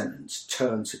finished that sentence,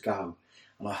 turned to go,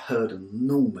 and I heard an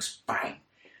enormous bang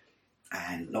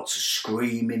and lots of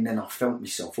screaming, and I felt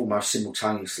myself almost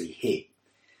simultaneously hit.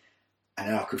 And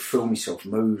then I could feel myself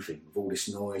moving with all this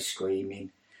noise,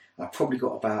 screaming. And I probably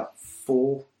got about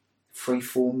 4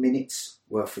 minutes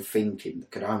worth of thinking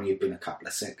that could only have been a couple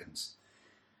of seconds.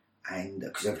 And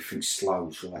because everything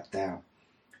slows right down.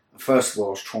 First of all,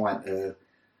 I was trying to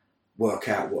work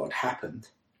out what had happened.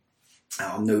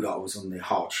 I knew that I was on the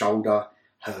hard shoulder,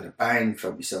 heard a bang,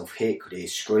 felt myself hit, could hear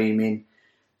screaming.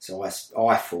 So I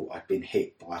thought I'd been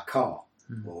hit by a car,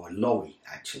 or a lorry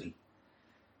actually.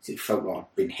 So it felt like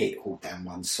I'd been hit all down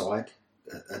one side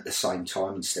at the same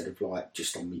time, instead of like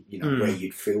just on the, where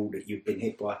you'd feel that you'd been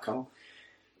hit by a car.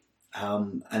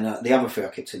 And the other thing I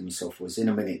kept telling myself was, in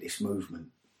a minute, this movement,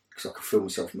 because I could feel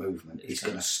myself movement, is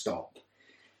going to stop,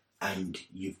 and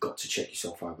you've got to check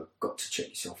yourself over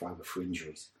for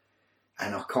injuries.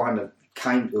 And I kind of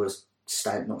came to a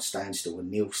not standstill, a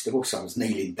kneel still, so I was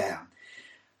kneeling down,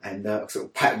 and sort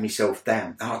of patting myself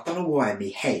down. And I don't know why in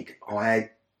my head I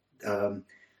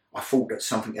thought that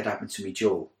something had happened to my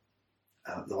jaw,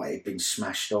 like it had been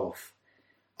smashed off.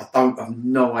 I've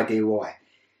no idea why.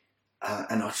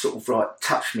 And I sort of like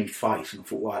touched my face, and I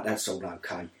thought, right, that's all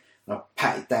okay. And I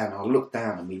patted down, I looked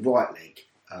down, and my right leg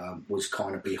was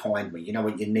kind of behind me. You know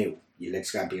when you kneel, your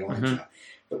leg's going behind you.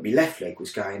 But my left leg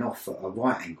was going off at a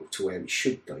right angle to where it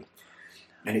should be.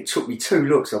 And it took me 2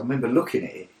 looks. I remember looking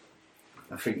at it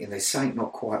and thinking, there's something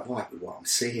not quite right with what I'm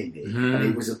seeing here. And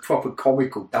it was a proper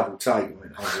comical double take. I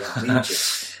went, oh, yeah, I'm injured.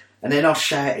 And then I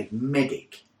shouted,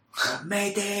 medic!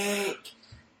 Medic!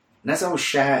 And as I was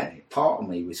shouting it, part of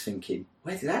me was thinking,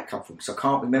 where did that come from? Because I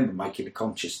can't remember making a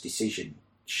conscious decision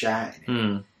shouting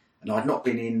it. And I'd not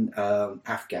been in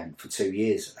Afghan for 2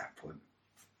 years at that point.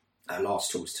 Our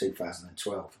last tour was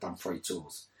 2012. I've done 3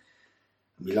 tours.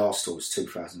 And my last tour was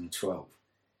 2012.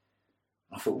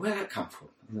 I thought, where did that come from?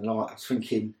 And I was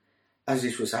thinking, as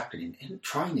this was happening,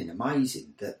 training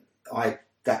amazing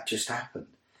that just happened.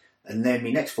 And then my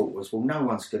next thought was, well, no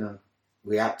one's going to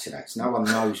react to that. So no one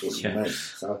knows what you mean.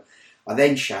 So I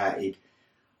then shouted,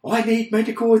 I need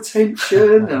medical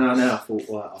attention. And I thought,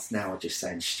 well, now I just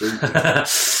sound stupid.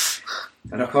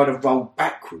 And I kind of rolled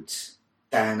backwards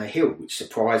down a hill, which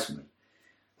surprised me.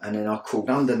 And then I crawled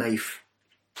underneath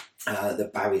the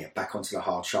barrier back onto the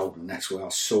hard shoulder, and that's where I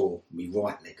saw my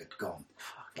right leg had gone.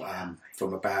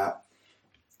 From about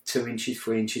 2 inches,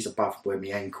 3 inches above where my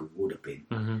ankle would have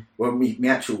been. Well, my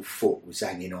actual foot was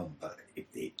hanging on, but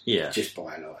it just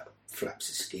by like flaps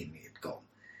of skin it had gone.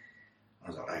 I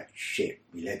was like, oh, shit,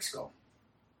 my leg's gone.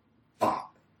 But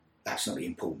that's not the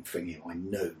important thing here. I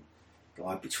knew that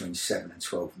I had between 7 and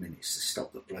 12 minutes to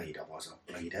stop the bleed, otherwise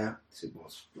I'd bleed out. So it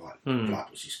was like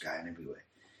blood was just going everywhere.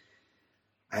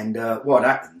 And what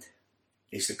happened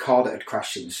is the car that had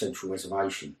crashed in the central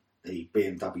reservation, the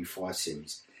BMW 5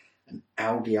 Series, an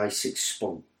Audi A6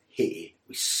 Sport, hit it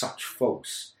with such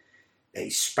force that he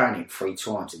span it 3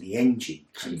 times, and the engine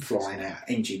came flying out.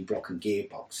 Engine block and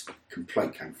gearbox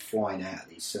complete came flying out of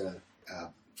this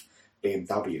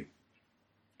BMW.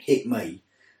 Hit me,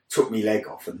 took my leg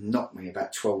off, and knocked me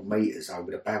about 12 metres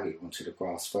over the barrier onto the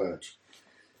grass verge.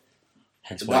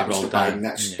 Hence why you rolled down.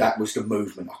 That was the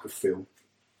movement I could feel.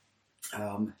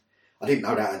 I didn't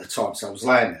know that at the time, so I was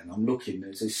laying there and I'm looking.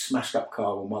 There's this smashed up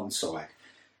car on one side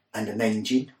and an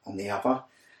engine on the other.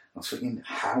 I was thinking,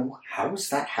 how has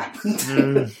that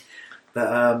happened?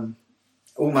 But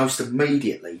almost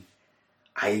immediately,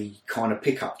 a kind of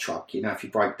pickup truck, you know, if you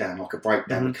break down, like a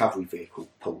breakdown recovery vehicle,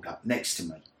 pulled up next to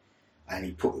me, and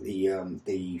he put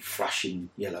the flashing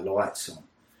yellow lights on,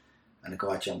 and the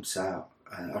guy jumps out.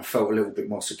 And I felt a little bit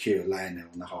more secure laying there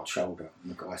on the hard shoulder.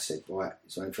 And the guy said, right,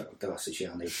 is there anything I can do? I said,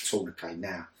 yeah, I need a tourniquet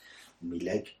now on my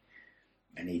leg.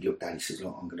 And he looked down, he says,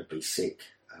 look, I'm going to be sick.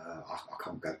 I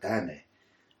can't go down there.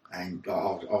 And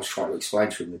I was trying to explain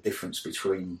to him the difference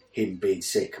between him being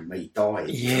sick and me dying.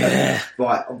 Yeah.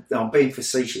 Right, I'm being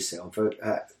facetious there, but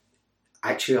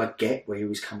actually I get where he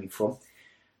was coming from,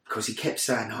 because he kept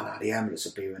saying, no, the ambulance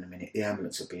will be here in a minute, the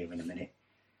ambulance will be here in a minute.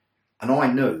 And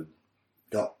I knew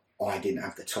that I didn't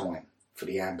have the time for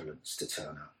the ambulance to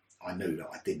turn up. I knew that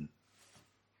I didn't.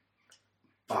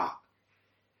 But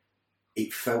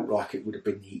it felt like it would have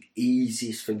been the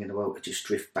easiest thing in the world to just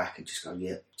drift back and just go,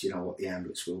 yeah, do you know what, the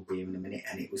ambulance will be in a minute.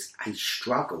 And it was a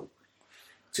struggle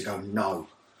to go, no,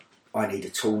 I need a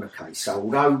tourniquet. So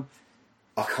although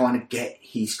I kind of get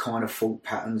his kind of thought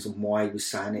patterns and why he was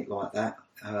saying it like that,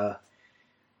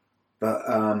 but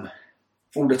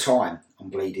all the time I'm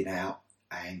bleeding out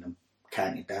and I'm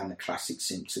counting down the classic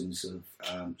symptoms of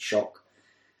shock,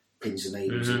 pins and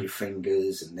needles in your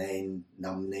fingers, and then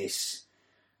numbness.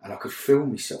 And I could feel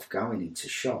myself going into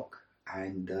shock.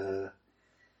 And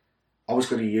I was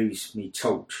going to use my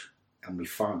torch and my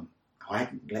phone. I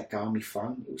hadn't let go of my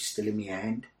phone. It was still in my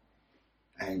hand.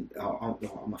 And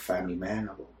I'm a family man.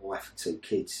 I've got a wife and 2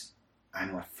 kids.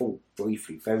 And I thought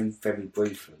briefly, very, very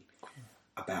briefly,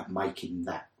 about making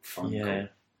that phone call.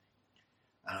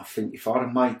 And I think if I'd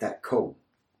have made that call,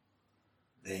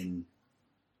 then,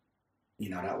 you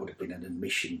know, that would have been an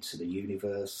admission to the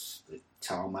universe, the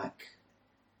tarmac,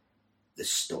 the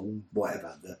storm,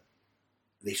 whatever, that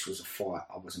this was a fight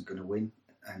I wasn't going to win.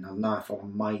 And I know if I'd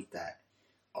have made that,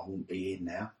 I wouldn't be here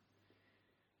now.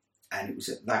 And it was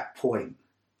at that point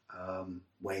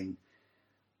when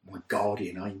my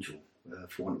guardian angel,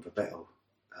 for want of a better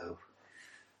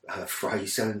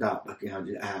phrase, turned up, you know,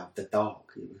 out of the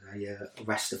dark. It was a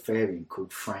Rastafarian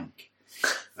called Frank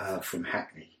from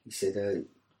Hackney. He said, do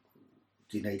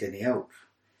you need any help?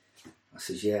 I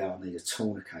says, yeah, I need a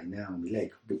tourniquet now on my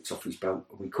leg. Ripped off his belt,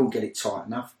 and we couldn't get it tight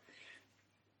enough.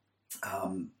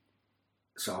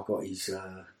 So I got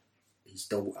his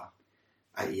daughter.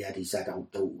 He had his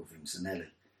adult daughter with him, Zanelli.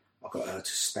 I got her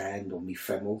to stand on my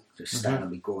femoral, just stand on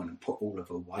my groin and put all of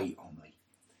her weight on me.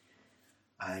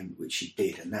 And which she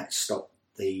did, and that stopped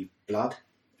the blood.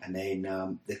 And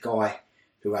then the guy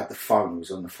who had the phone, who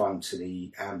was on the phone to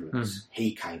the ambulance,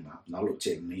 he came up, and I looked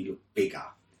at him, and he looked bigger.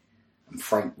 And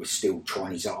Frank was still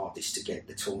trying his hardest to get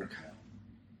the tourniquet.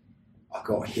 I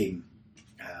got him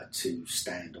to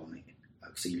stand on it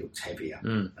because he looked heavier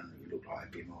and it looked like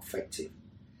it'd be more effective.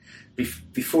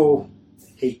 Before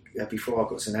I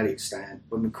got Zanelli to stand,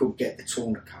 when we couldn't get the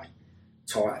tourniquet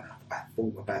tight enough, I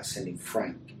thought about sending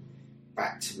Frank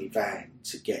back to my van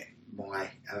to get my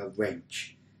tyre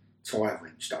wrench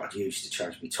that I'd used to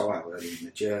change my tyre early in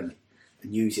the journey,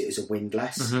 and use it as a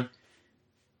windlass.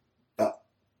 But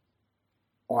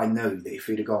I knew that if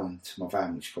he'd have gone to my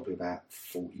van, which is probably about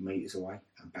 40 metres away,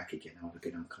 and back again, I would have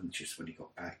been unconscious when he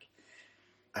got back.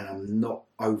 And I'm not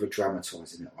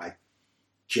over-dramatising it.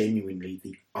 Genuinely,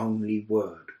 the only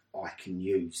word I can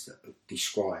use that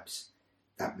describes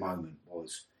that moment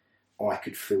was, I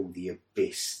could feel the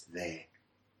abyss there.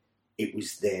 It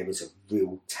was there as a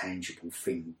real tangible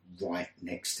thing right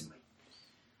next to me.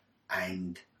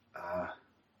 And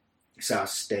so I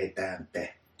stared down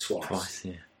death twice.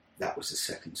 That was the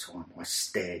second time I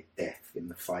stared death in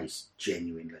the face,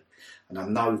 genuinely. And I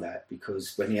know that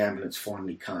because when the ambulance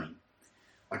finally came,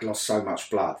 I'd lost so much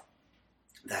blood,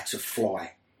 they had to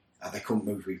fly. They couldn't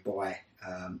move me by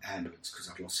ambulance because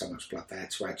I'd lost so much blood. They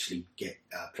had to actually get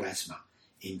plasma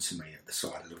into me at the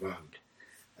side of the road.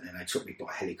 And then they took me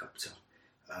by helicopter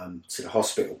to the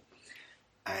hospital.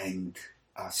 And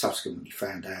I subsequently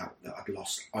found out that I'd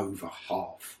lost over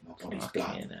half my body's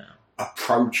blood.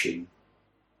 Approaching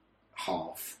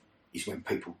half is when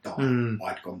people die.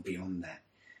 I'd gone beyond that.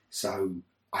 So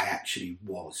I actually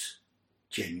was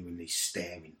genuinely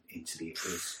staring into the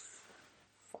abyss.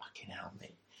 Fucking hell,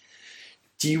 mate.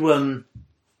 Do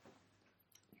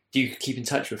you keep in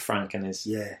touch with Frank and his?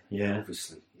 Yeah,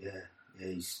 obviously, yeah,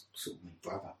 he's sort of my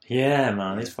brother. Yeah,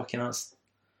 man, he's fucking nuts.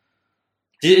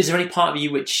 Is there any part of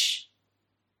you which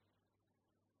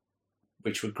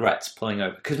regrets pulling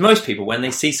over? Because most people, when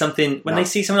they see something, they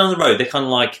see something on the road, they're kind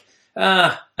of like,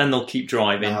 and they'll keep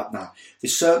driving. No.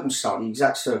 The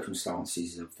exact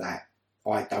circumstances of that,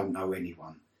 I don't know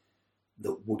anyone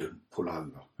that wouldn't pull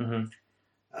over. Mm-hmm.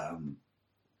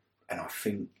 And I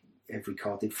think every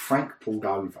car did. Frank pulled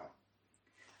over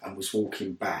and was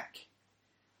walking back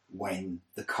when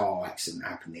the car accident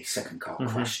happened. The second car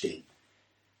crashed in.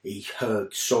 He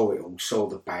saw it all, saw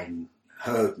the bang,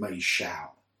 heard me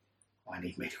shout, I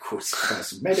need medical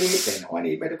assistance. I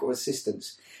need medical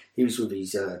assistance. He was with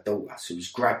his daughter, so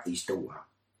he's grabbed his daughter.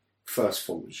 First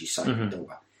thought is you save your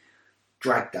daughter.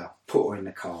 Dragged her, put her in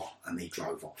the car, and they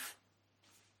drove off.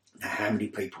 Now, how many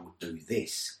people would do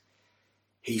this?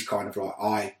 He's kind of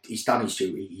like, he's done his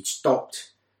duty, he'd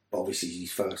stopped, but obviously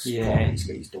his first priority is to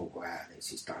get his daughter out of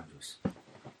this, it's dangerous.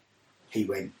 He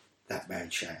went, that man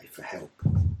shouted for help.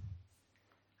 And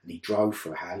he drove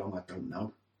for how long, I don't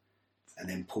know. And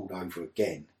then pulled over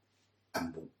again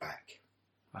and walked back.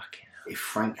 Fucking hell. If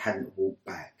Frank hadn't walked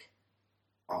back,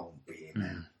 I wouldn't be here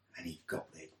now. And he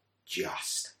got there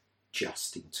just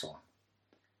in time.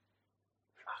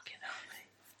 Fucking hell, mate.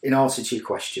 In answer to your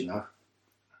question, though,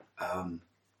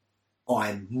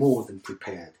 I'm more than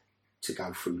prepared to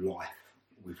go through life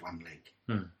with one leg.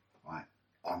 Right?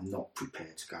 I'm not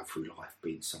prepared to go through life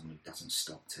being someone who doesn't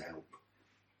stop to help.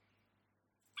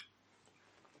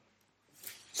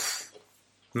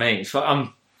 Mate,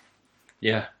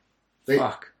 yeah.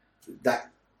 Fuck.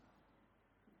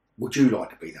 Would you like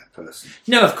to be that person?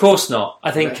 No, of course not.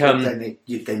 I think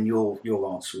then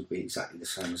your answer would be exactly the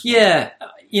same as mine. Yeah,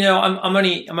 you know, I'm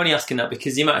only asking that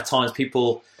because the amount of times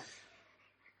people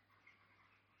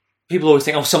always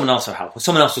think, oh, someone else will help, or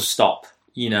someone else will stop.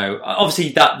 You know, obviously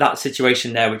that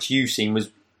situation there, which you've seen, was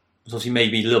obviously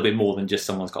maybe a little bit more than just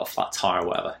someone's got a flat tire or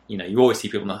whatever. You know, you always see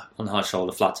people on the hard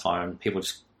shoulder, flat tire, and people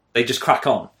just crack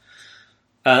on.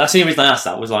 That's the only reason I asked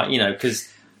that, was like, you know,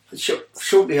 because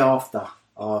shortly after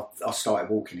I started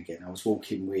walking again, I was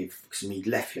walking because my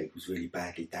left leg was really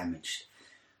badly damaged,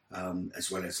 as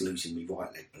well as losing my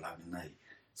right leg below the knee.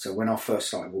 So when I first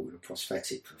started walking with a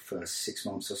prosthetic for the first 6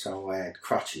 months or so, I had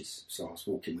crutches, so I was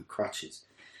walking with crutches.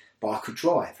 But I could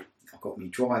drive. I got my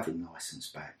driving licence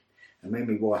back. And me and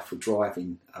my wife were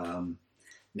driving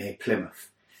near Plymouth,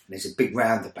 and there's a big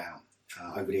roundabout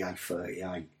over the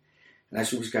A38. And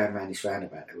as we was going around this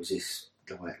roundabout, there was this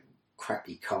like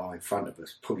crappy car in front of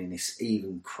us pulling this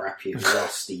even crappier,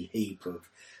 rusty heap of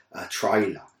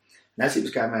trailer. And as it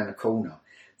was going around the corner,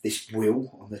 this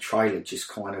wheel on the trailer just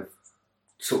kind of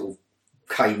sort of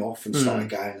came off and started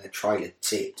going, and the trailer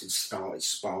tipped and started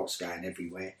sparks going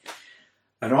everywhere.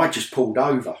 And I just pulled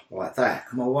over like that.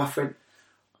 And my wife went,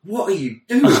 "What are you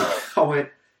doing?" I went,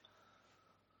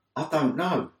 "I don't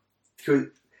know.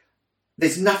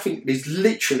 There's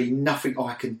literally nothing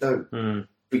I can do.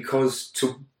 Because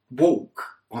to walk,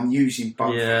 I'm using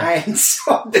both hands.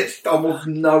 I'm of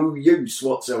no use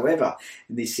whatsoever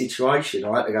in this situation."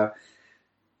 I had to go,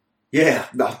 "Yeah,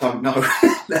 I don't know."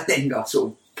 And then I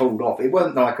sort of pulled off. It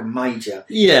wasn't like a major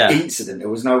incident. There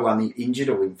was no one injured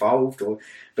or involved,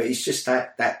 but it's just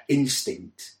that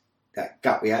instinct, that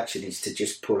gut reaction is to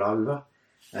just pull over.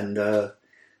 And I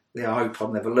hope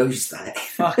I'll never lose that.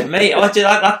 Fucking mate,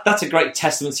 that's a great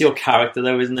testament to your character,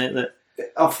 though, isn't it? That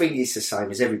I think it's the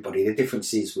same as everybody. The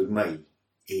difference is with me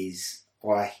is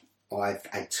I've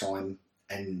had time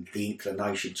and the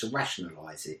inclination to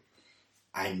rationalise it,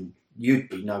 and you'd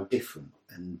be no different.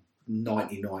 And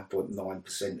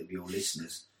 99.9% of your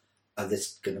listeners are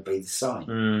just going to be the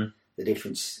same.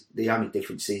 The only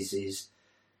difference is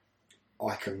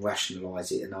I can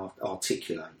rationalise it and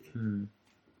articulate it.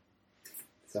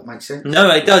 Does that make sense?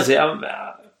 No, it does.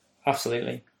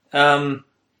 Absolutely.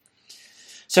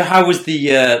 So how was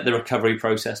the recovery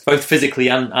process, both physically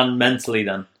and mentally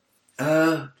then?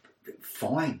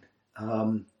 Fine.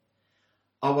 I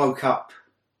woke up.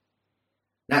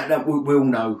 Now we all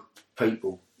know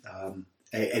people.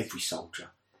 Every soldier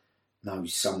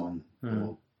knows someone,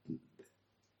 or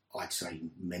I'd say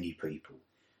many people,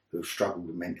 who have struggled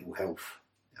with mental health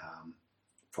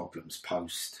problems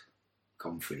post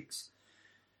conflicts,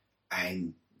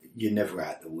 and you're never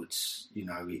out of the woods. You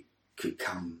know, it could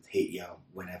come hit you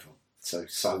whenever. So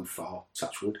far,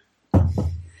 touch wood,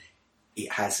 it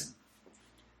hasn't.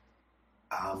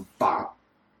 But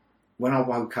when I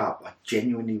woke up, I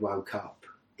genuinely woke up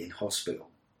in hospital,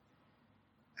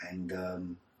 and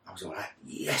I was like,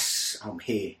 yes, I'm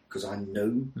here, because I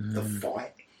knew the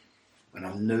fight, and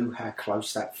I knew how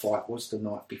close that fight was the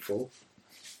night before,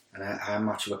 and how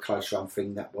much of a close run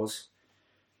thing that was.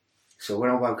 So when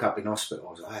I woke up in hospital,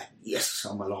 I was like, yes,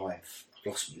 I'm alive. I've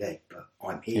lost my leg, but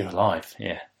I'm here. You're alive,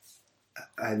 yeah.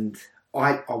 And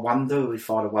I wonder if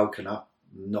I'd have woken up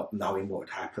not knowing what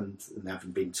had happened and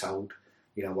having been told,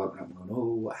 woken up and gone,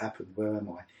 oh, what happened? Where am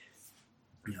I?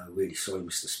 Really sorry,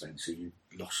 Mr. Spencer, you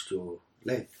lost your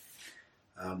leg.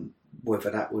 Whether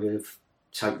that would have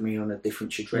taken me on a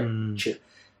different trajectory,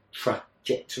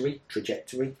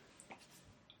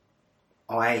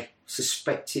 I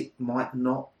suspect it might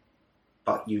not,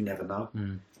 but you never know.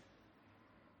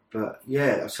 But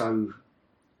yeah, so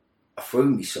I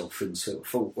threw myself into it. I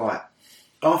thought, right,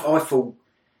 I thought,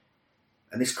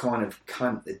 and this kind of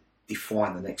came to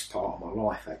define the next part of my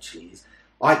life actually, is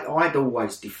I'd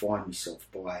always defined myself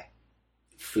by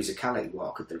physicality, what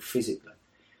I could do physically.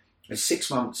 And 6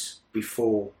 months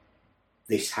before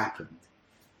this happened,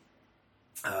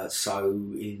 so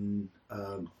in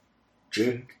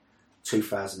June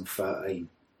 2013,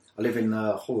 I live in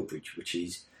Horribridge, which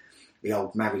is the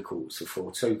old Marry Quarters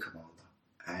for 4-2 Commander,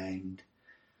 and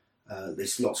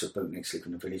there's lots of bootnicks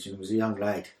living in the village, and there was a young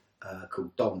lad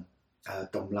called Dom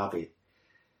Lovett.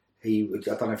 I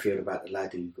don't know if you heard about the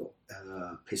lad who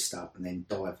got pissed up and then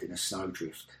dived in a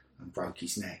snowdrift and broke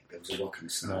his neck. There was a rock in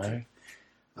the snowdrift.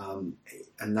 No.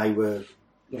 And they were,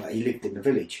 he lived in the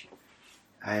village,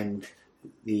 and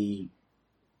the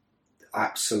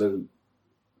absolute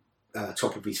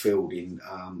top of his field in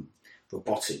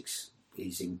robotics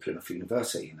is in Plymouth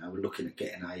University, and they were looking at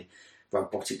getting a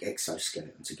robotic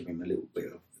exoskeleton to give him a little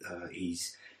bit of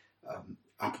his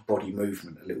upper body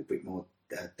movement, a little bit more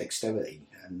dexterity,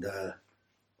 and they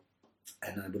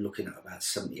were looking at about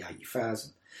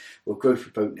 70,000-80,000. Well, a group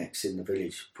of bootnicks in the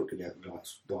village put together,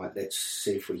 right, let's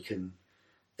see if we can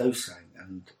do something.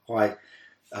 And I,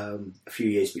 a few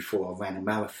years before, I ran a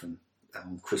marathon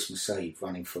on Christmas Eve,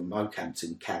 running from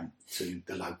Oakhampton camp to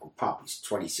the local pub. It's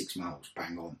 26 miles,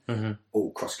 bang on,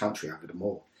 all cross country over the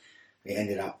moor. It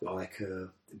ended up like a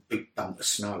big dump of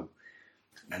snow.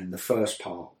 And the first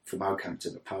part from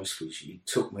Oakhampton to Postbridge, it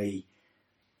took me,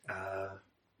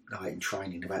 in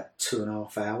training, about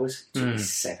 2.5 hours. It took me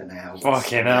 7 hours.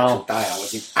 Fucking hell. Day. I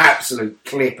was in absolute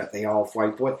clip at the halfway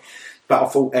point. But I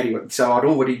thought, anyway, so I'd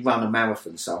already run a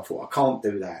marathon, so I thought, I can't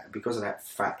do that. And because of that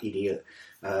fat idiot,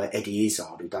 Eddie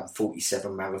Izzard, who'd done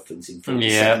 47 marathons in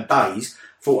 47 days,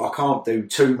 thought I can't do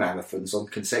 2 marathons on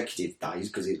consecutive days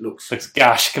because it looks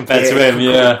gash compared to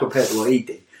him, compared to what he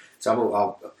did. So I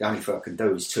thought, the only thing I can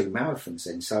do is 2 marathons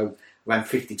then. So I ran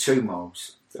 52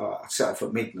 miles. I set off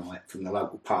at midnight from the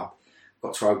local pub,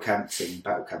 got to Oakhampton,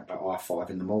 battle camp about 5:30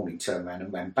 in the morning, turned around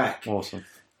and ran back. Awesome.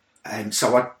 And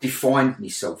so I defined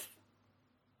myself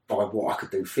by what I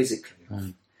could do physically.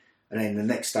 And then the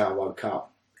next day I woke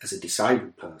up as a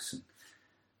disabled person,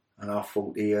 and I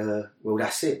thought, well,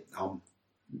 that's it. I'm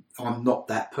not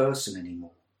that person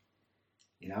anymore.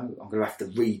 I'm going to have to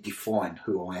redefine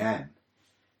who I am,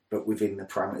 but within the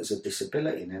parameters of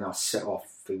disability. And then I set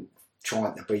off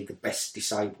trying to be the best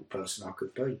disabled person I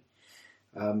could be.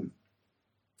 And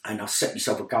I set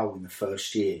myself a goal in the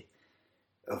first year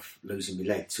of losing my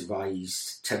leg to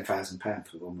raise £10,000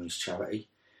 for the Women's Charity.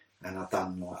 And I've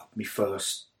done my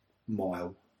first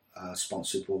mile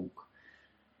sponsored walk.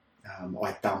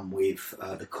 I'd done with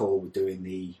the Corps doing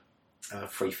the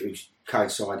it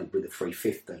coincided with the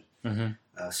 350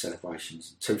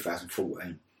 celebrations in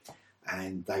 2014.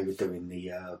 And they were doing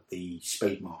the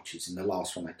speed marches, and the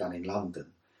last one they'd done in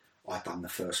London, I'd done the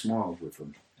first mile with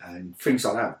them, and things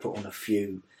like that. Put on a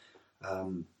few.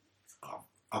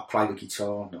 I played the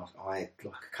guitar, and I had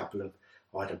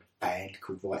I had a band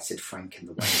called Right Said Frank and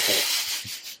the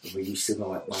Wankettes, and we used to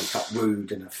make up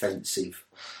rude and offensive,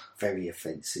 very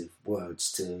offensive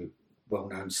words to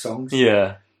well-known songs.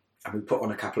 Yeah. And we put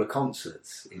on a couple of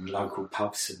concerts in local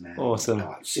pubs and that. Awesome.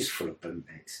 It's just full of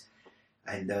bootnicks.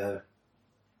 And,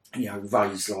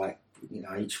 raise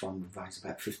each one would raise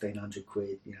about 1,500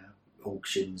 quid,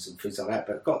 auctions and things like that.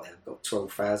 But got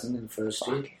 12,000 in the first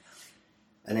year.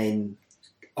 And then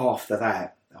after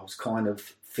that, I was kind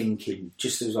of thinking,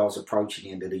 just as I was approaching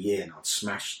the end of the year and I'd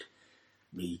smashed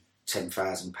me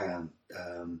 £10,000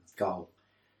 goal,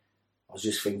 I was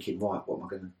just thinking, right, what am I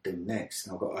going to do next?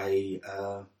 And I got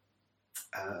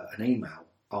an email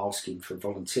asking for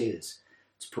volunteers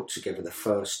to put together the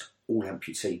first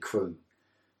all-amputee crew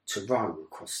to row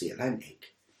across the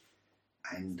Atlantic.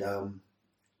 And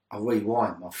I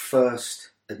rewind, my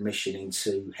first admission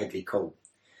into Headley Court.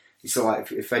 It's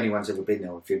like, if anyone's ever been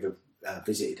there, or if you've ever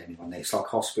visited anyone there, it's like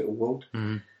hospital ward.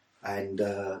 And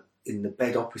in the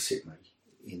bed opposite me,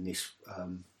 in this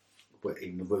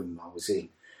in the room I was in,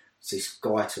 this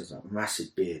guy turns up,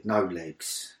 massive beard, no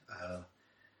legs,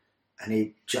 and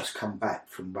he'd just come back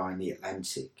from rowing the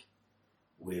Atlantic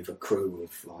with a crew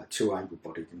of like 2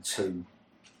 able-bodied and 2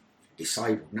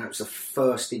 disabled. And that was the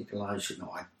first inclination that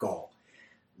I got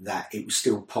that it was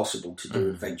still possible to do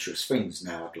adventurous things.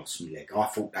 Now I'd lost my leg. I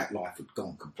thought that life had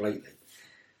gone completely.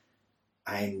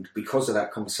 And because of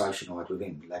that conversation I had with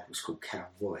him, the lad was called Cal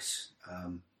Royce,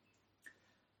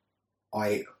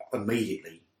 I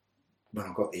immediately, when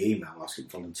I got the email asking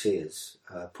volunteers,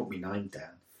 put my name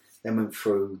down, then went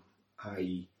through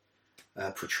a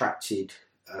protracted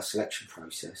selection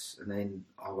process, and then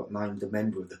I got named a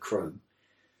member of the crew.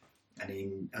 And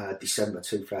in December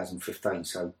 2015,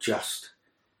 so just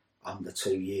under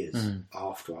 2 years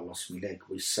after I lost my leg,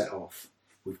 we set off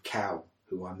with Cal,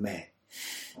 who I met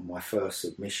on my first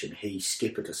submission. He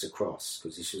skippered us across,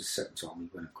 because this was the second time we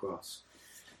went across.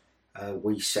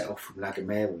 We set off from La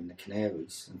Gomera in the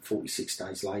Canaries, and 46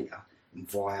 days later, and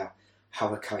via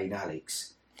Hurricane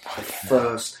Alex, the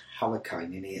first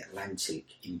hurricane in the Atlantic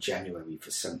in January for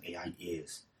 78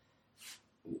 years.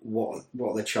 What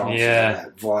are the chances of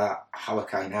that? Via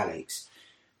Hurricane Alex,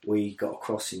 we got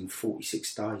across in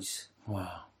 46 days.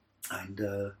 Wow.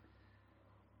 And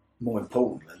more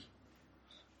importantly,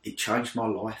 it changed my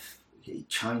life. It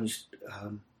changed...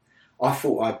 I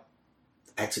thought I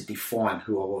had to define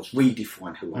who I was,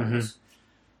 redefine who I was.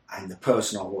 And the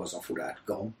person I was, I thought that had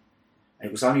gone. And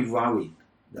it was only rowing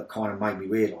that kind of made me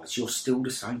realise you're still the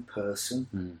same person.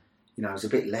 You know, there's a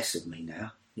bit less of me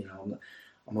now. You know,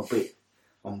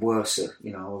 I'm worse at,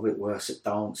 I'm a bit worse at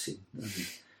dancing.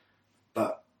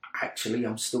 But actually,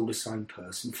 I'm still the same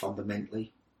person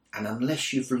fundamentally. And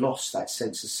unless you've lost that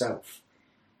sense of self,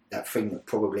 that thing that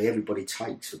probably everybody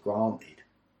takes for granted,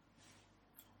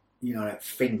 that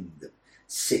thing that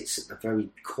sits at the very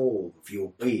core of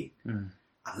your being,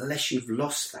 unless you've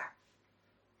lost that,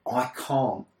 I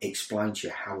can't explain to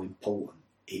you how important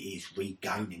it is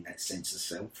regaining that sense of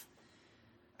self.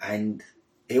 And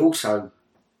it also,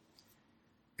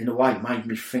 in a way, made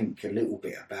me think a little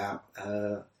bit about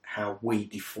how we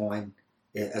define,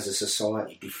 as a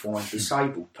society, define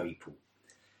disabled people.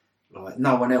 Like,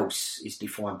 no one else is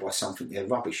defined by something they're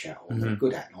rubbish at or they're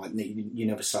good at. Like, you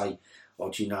never say,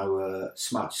 "Oh, do you know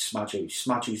Smudge?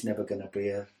 Smudge who's never going to be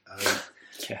an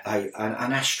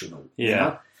astronaut."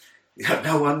 Yeah.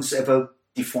 No one's ever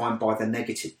defined by the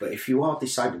negative. But if you are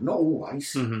disabled, not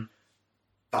always,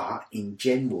 but in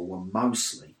general and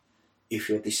mostly, if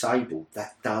you're disabled,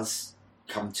 that does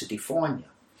come to define you.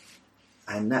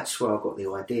 And that's where I got the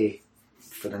idea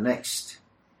for the next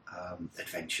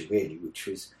adventure, really, which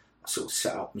was I sort of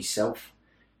set up myself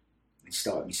and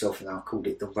started myself, and I called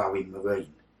it the Rowing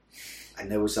Marine. And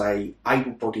there was a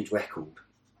able-bodied record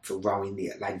for rowing the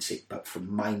Atlantic, but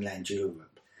from mainland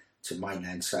Europe to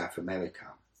mainland South America,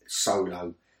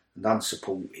 solo and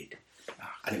unsupported.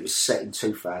 And it was set in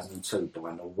 2002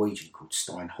 by a Norwegian called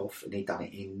Steinhoff, and he'd done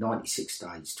it in 96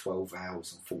 days, 12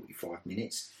 hours and 45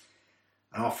 minutes.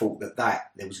 And I thought that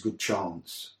there was a good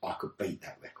chance I could beat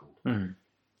that record. And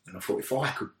I thought, if I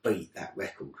could beat that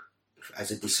record,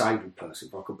 as a disabled person,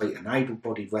 if I could beat an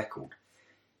able-bodied record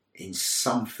in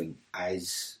something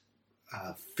as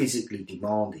physically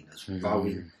demanding as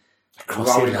rowing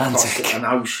across an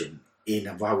ocean in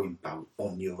a rowing boat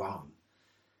on your own,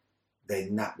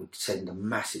 then that would send a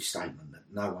massive statement that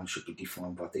no one should be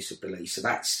defined by disability. So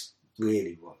that's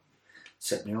really what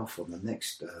set me off on the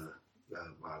next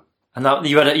row. And that,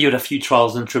 you had a few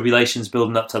trials and tribulations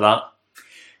building up to that.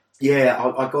 Yeah,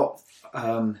 I got.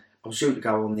 I was due to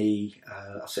go on the.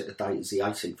 I set the date as the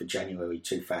 18th of January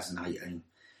 2018,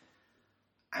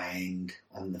 and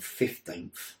on the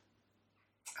 15th.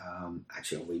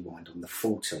 Actually, I'll rewind. On the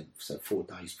 14th, so 4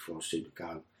 days before I was due to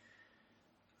go,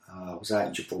 I was out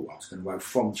in Gibraltar. I was going to row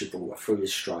from Gibraltar through the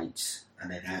Straits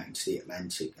and then out into the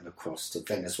Atlantic and across to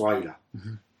Venezuela.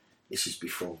 This is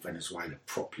before Venezuela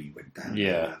properly went down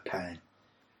the pan.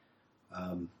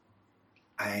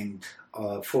 And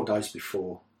 4 days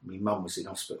before, my mum was in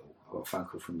hospital. I got a phone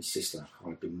call from my sister.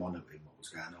 I'd been monitoring what was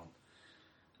going on.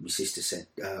 My sister said,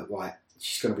 right,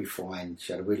 she's going to be fine.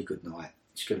 She had a really good night.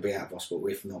 She's going to be out of hospital.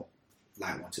 If not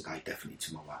later on today, definitely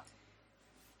tomorrow.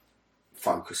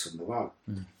 Focus on the road.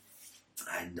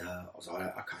 And I was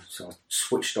like, okay. So I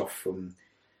switched off from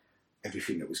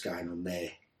everything that was going on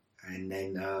there. And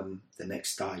then the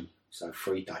next day, so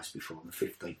 3 days before, on the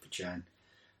 15th of Jan,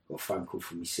 got a phone call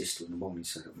from my sister in the morning,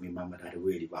 said that my mum had a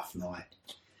really rough night.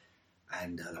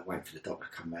 And they waited for the doctor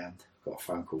to come round. Got a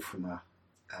phone call from her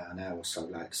an hour or so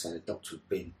later to say the doctor had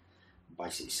been,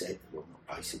 basically said, well,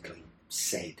 not basically,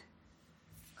 said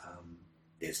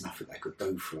there's nothing they could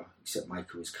do for her except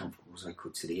make her as comfortable as they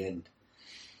could to the end.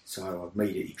 So I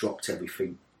immediately dropped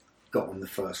everything, got on the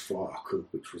first flight I could,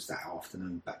 which was that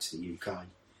afternoon back to the UK.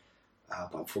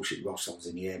 But unfortunately, whilst I was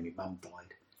in the air, my mum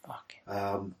died. Okay.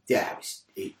 Yeah,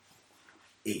 it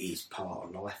is part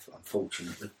of life,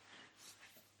 unfortunately.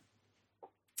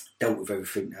 Dealt with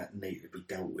everything that needed to be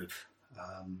dealt with.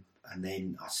 And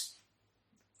then I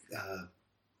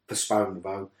postponed the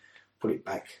vote, put it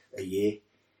back a year,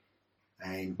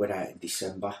 and went out in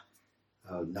December.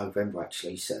 November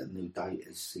actually, set a new date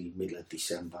as the middle of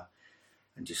December,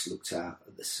 and just looked out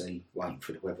at the sea, waiting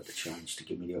for the weather to change to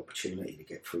give me the opportunity to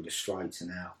get through the Straits, and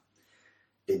now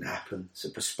didn't happen, so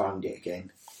postponed it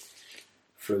again.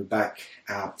 Flew back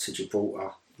out to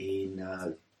Gibraltar in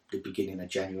the beginning of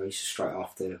January, so straight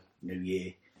after New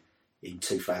Year in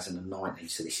 2019,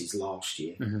 so this is last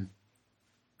year. Mm-hmm.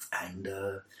 And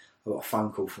I got a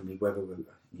phone call from the weather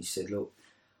router, and he said, look,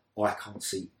 I can't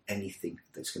see anything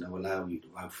that's going to allow you to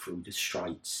row through the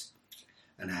Straits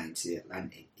and out into the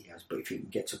Atlantic. He goes, but if you can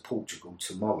get to Portugal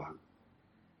tomorrow,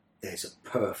 there's a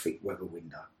perfect weather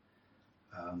window.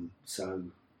 So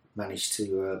managed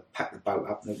to pack the boat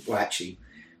up. Well, actually,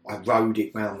 I rowed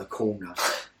it round the corner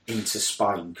into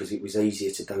Spain because it was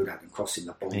easier to do that than crossing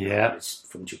the border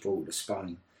from Gibraltar to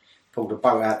Spain. Pulled the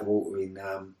boat out of the water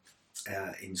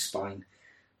in Spain,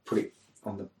 put it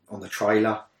on the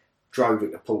trailer, drove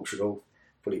it to Portugal,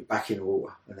 put it back in the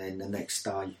water, and then the next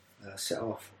day set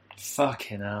off.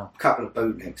 Fucking hell. A couple of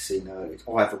bootnecks in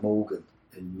Ivor Morgan,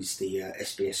 who was the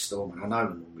SBS storeman. I know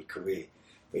him all my career,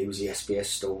 but he was the SBS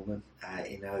storeman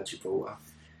in Gibraltar.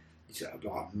 He's like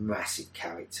a massive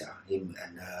character. Him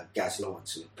and Gaz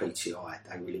Lawrence of PTI,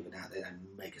 they were living out there and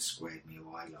mega squared me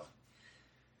away.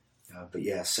 But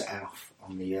yeah, I set out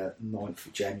on the 9th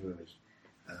of January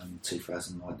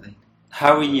 2019.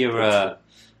 How are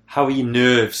your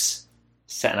nerves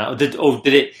setting out? Did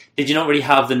you not really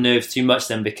have the nerves too much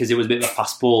then because it was a bit of a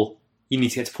fast ball? You need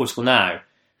to get to Portugal now.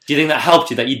 Do you think that helped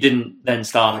you that you didn't then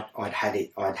start? I'd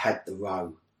had the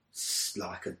row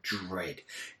like a dread.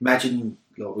 Imagine,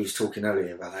 like we was talking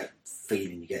earlier about that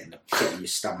feeling you get in the pit of your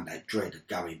stomach, that dread of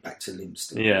going back to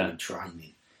Lympstone and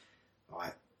training,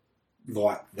 like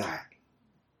that,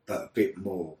 but a bit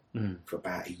more for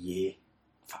about a year.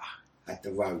 I had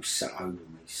the row set over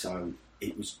me, so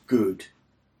it was good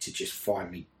to just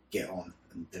finally get on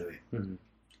and do it. Mm-hmm.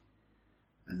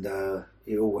 And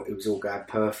it was all going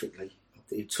perfectly.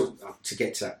 It took to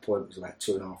get to that point was about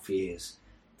 2.5 years.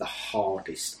 The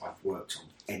hardest I've worked on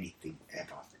anything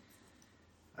ever.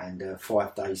 And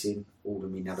 5 days in, all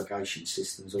of my navigation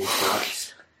systems all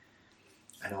collapsed.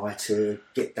 And I had to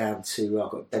get down to, I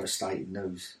got devastating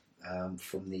news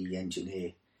from the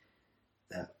engineer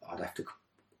that I'd have to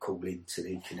call in to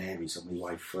the Canaries on my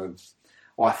way through.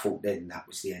 I thought then that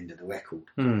was the end of the record.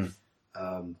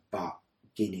 But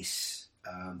Guinness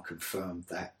confirmed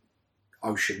that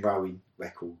ocean rowing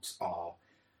records are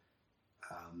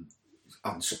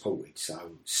unsupported.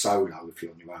 So solo if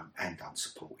you're on your own and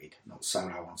unsupported, not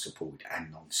solo, unsupported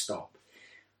and non-stop.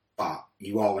 But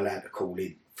you are allowed to call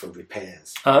in for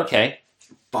repairs. Oh, okay.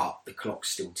 But the clock's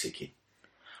still ticking.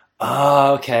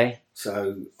 Oh, okay.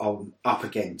 So I'm up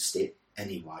against it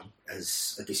anyway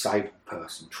as a disabled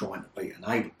person trying to beat an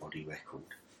able-bodied record.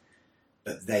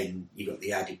 But then you got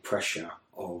the added pressure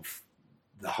of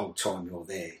the whole time you're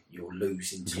there, you're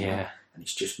losing time. And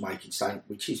it's just making something,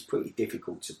 which is pretty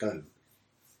difficult to do,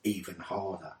 even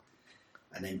harder.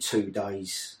 And then 2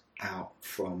 days out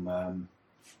from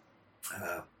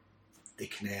the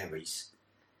Canaries,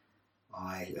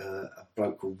 a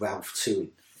bloke called Ralph Tewin,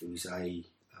 who's a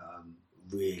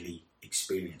really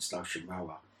experienced ocean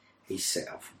rower, he set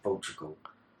out from Portugal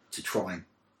to try and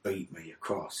beat me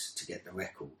across to get the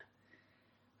record.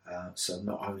 So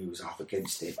not only was I up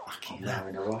against it, I'm now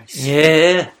in a race.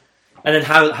 Yeah. And then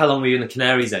how long were you in the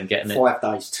Canaries then getting 5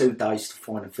 days, 2 days to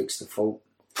find and fix the fault.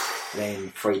 Then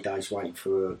 3 days waiting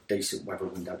for a decent weather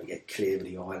window to get clear of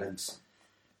the islands.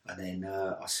 And then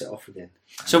I set off again.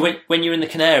 So when you're in the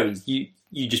Canaries, you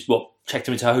just checked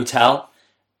them into a hotel?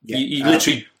 Yeah, you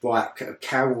literally... Right,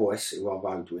 Carol Royce, who I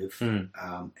rode with,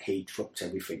 he dropped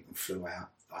everything and flew out.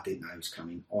 I didn't know he was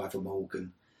coming. Ivor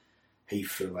Morgan, he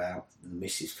flew out, and the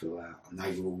missus flew out, and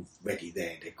they were all ready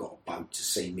there. They got a boat to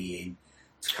see me in,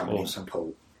 to come in and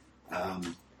pull.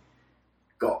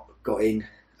 Got in,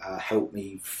 helped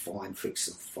me fix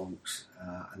the faults,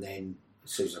 and then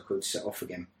as soon as I could, set off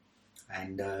again.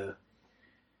 And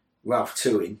Ralph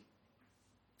Tewin,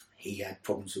 he had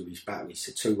problems with his battery,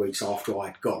 so 2 weeks after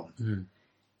I'd gone,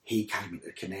 he came into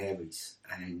the Canaries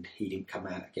and he didn't come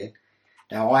out again.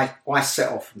 Now, I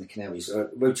set off from the Canaries. The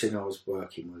routine I was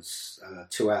working was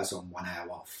 2 hours on, 1 hour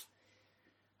off.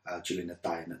 During the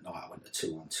day and at night, I went to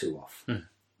 2 on, 2 off.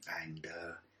 And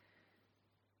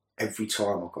every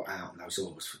time I got out on those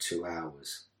orders for 2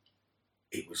 hours,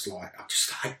 it was like I just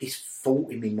had this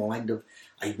thought in my mind of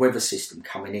a weather system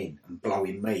coming in and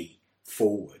blowing me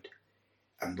forward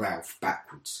and Ralph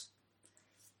backwards.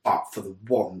 But for the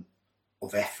want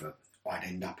of effort, I'd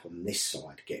end up on this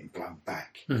side getting blown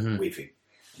back with him.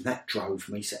 And that drove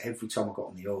me. So every time I got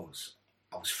on the oars,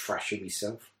 I was thrashing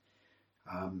myself.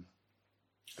 And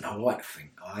I like to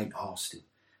think, I ain't asked him,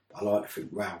 but I like to think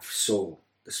Ralph saw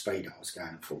the speed I was going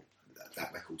and thought,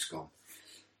 that record's gone.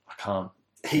 I can't.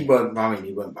 He weren't rowing,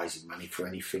 he weren't raising money for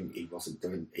anything, he wasn't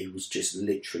doing, he was just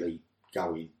literally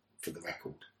going for the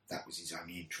record. That was his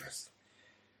only interest.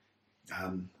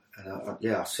 And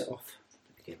I set off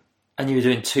again. And you were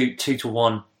doing two to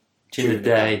one during the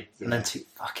day, and then 2,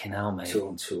 fucking hell, mate. 2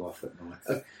 on, 2 off at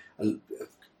night.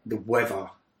 The weather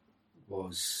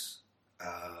was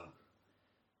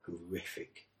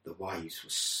horrific. The waves were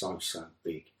so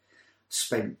big.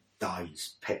 Spent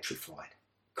days petrified,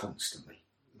 constantly.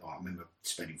 I remember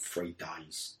spending 3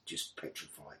 days just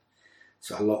petrified.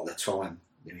 So a lot of the time,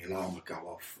 the alarm would go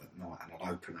off at night and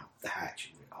I'd open up the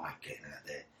hatch and I ain't getting out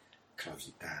there, close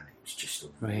it down. It was just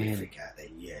horrific out there.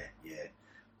 Yeah.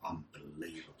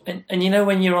 Unbelievable. And you know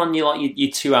when you're on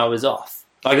your 2 hours off,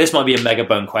 like this might be a mega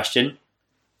bone question,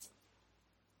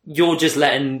 you're just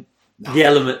letting the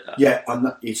element... Yeah,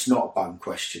 it's not a bone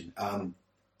question.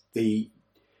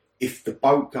 If the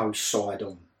boat goes side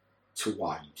on to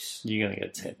waves, you're going to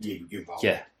get tipped. You roll.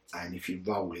 Yeah. And if you're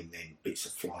rolling, then bits are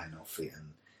flying off it,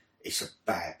 and it's a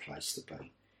bad place to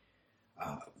be.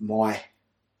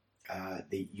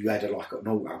 You had an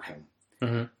auto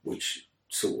helm, which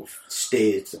sort of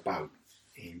steered the boat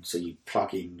in. So you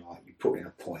plug in, you put in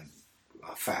a point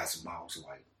 1,000 miles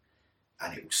away,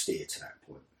 and it will steer to that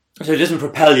point. So it doesn't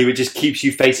propel you; it just keeps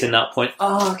you facing that point.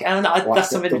 Oh, okay. And that's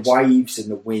something. The waves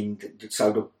and the wind,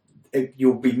 so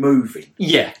you'll be moving.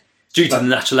 Yeah. Due to the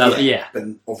natural element, yeah. But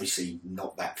obviously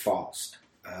not that fast.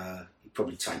 It'd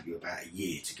probably take you about a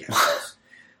year to get across.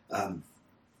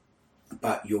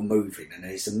 But you're moving, and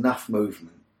there's enough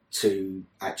movement to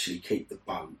actually keep the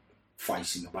boat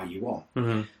facing the way you want.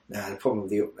 Now, the problem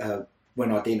with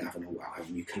when I didn't have an auto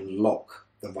helm, you can lock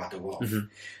the rudder off.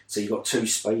 So you've got 2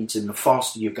 speeds, and the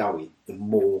faster you're going, the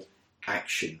more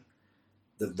action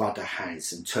the rudder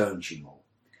has and turns you more.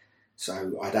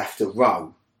 So I'd have to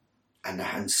row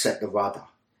and set the rudder,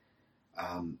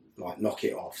 lock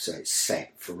it off so it's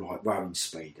set for rowing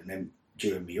speed, and then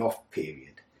during the off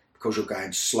period, because you're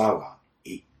going slower,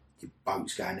 the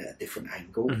boat's going at a different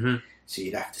angle, so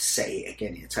you'd have to set it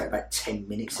again. It'd take about 10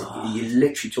 minutes. You're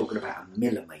literally talking about a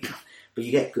millimetre, but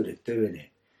you get good at doing it.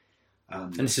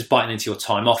 And this is biting into your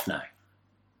time off now.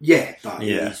 Yeah, but it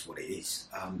is what it is.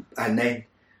 And then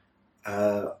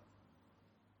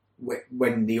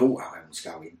when the auto helm's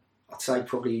going, I'd say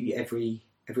probably every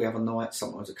other night,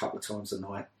 sometimes a couple of times a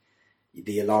night,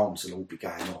 the alarms will all be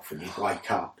going off and you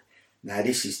wake up. Now,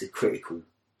 this is the critical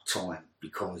time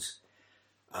because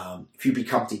if you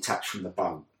become detached from the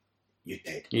boat, you're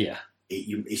dead. Yeah.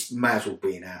 It may as well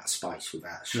be in outer space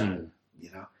without a shuttle,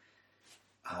 you know.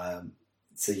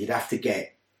 So you'd have to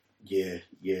get the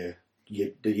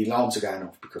alarms are going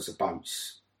off because the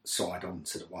boat's side on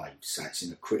to the waves, so it's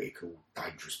in a critical,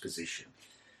 dangerous position.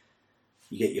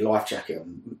 You get your life jacket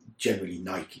on, generally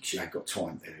naked because you ain't got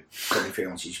time to put anything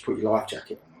on, so you just put your life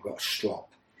jacket on. I've got a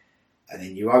strop. And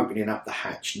then you're opening up the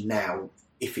hatch now.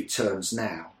 If it turns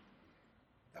now,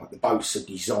 the boats are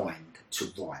designed to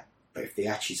right. But if the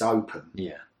hatch is open,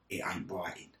 it ain't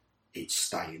righting. It's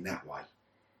staying that way.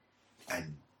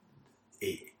 And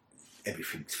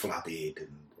everything's flooded and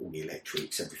all the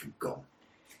electrics, everything gone.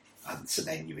 And so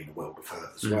then you're in a world of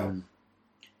hurt as well.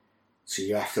 So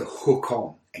you have to hook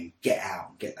on and get out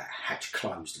and get that hatch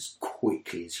closed as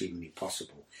quickly as humanly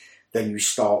possible. Then you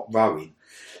start rowing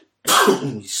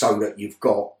so that you've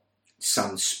got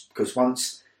some, because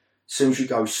as soon as you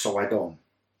go side on,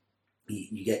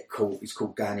 you get caught, it's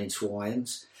called going into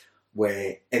irons,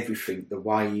 where everything, the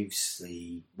waves,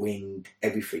 the wind,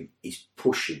 everything is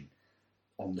pushing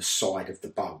on the side of the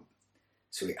boat.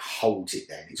 So it holds it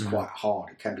there, and it's quite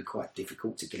hard. It can be quite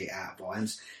difficult to get it out of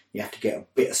irons. You have to get a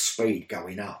bit of speed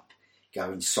going up,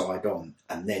 going side on,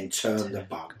 and then turn the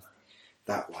boat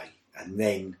that way. And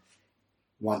then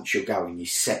once you're going, you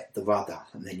set the rudder,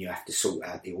 and then you have to sort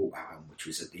out the auto helm, which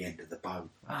was at the end of the boat.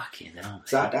 Fucking hell.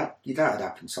 So that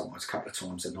happened sometimes a couple of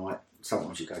times a night.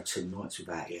 Sometimes you go 2 nights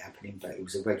without it happening, but it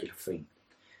was a regular thing.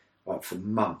 like for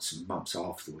months and months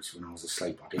afterwards when I was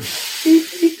asleep. I didn't beep,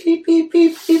 beep, beep, beep,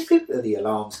 beep, beep, beep, the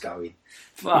alarm's going.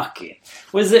 Fucking.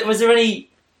 Was there any?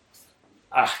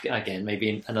 Again,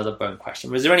 maybe another bone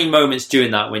question. Was there any moments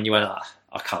during that when you went,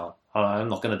 I can't. I'm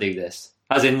not going to do this.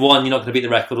 As in, one, you're not going to beat the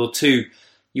record, or two,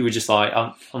 you were just like,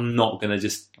 I'm not going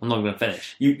to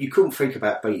finish. You couldn't think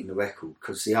about beating the record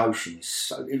because the ocean is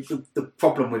so. The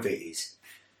problem with it is,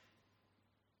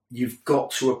 you've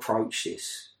got to approach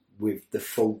this with the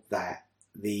thought that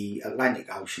the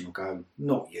Atlantic Ocean will go,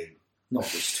 not you, not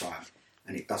this time,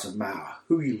 and it doesn't matter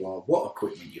who you are, what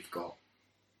equipment you've got,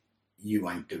 you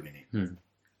ain't doing it.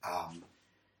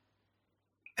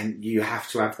 And you have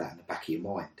to have that in the back of your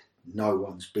mind. No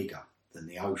one's bigger than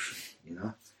the ocean, you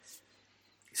know.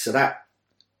 So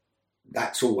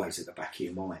that's always at the back of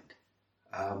your mind.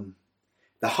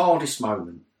 The hardest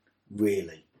moment,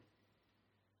 really,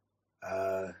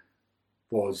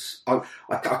 was I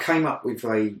came up with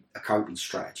a coping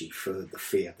strategy for the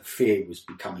fear. The fear was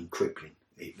becoming crippling.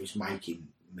 It was making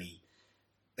me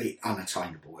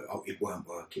unattainable. It weren't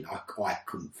working. I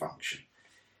couldn't function.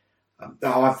 I've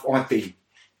been,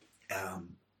 I've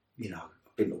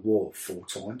been to war 4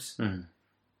 times, and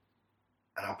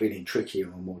I've been in trickier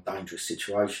and more dangerous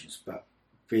situations. But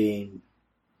being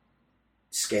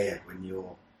scared when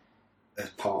you're as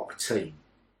part of a team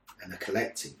and a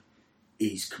collective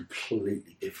is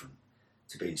completely different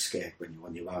to being scared when you're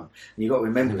on your own. And you've got to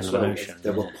remember as well,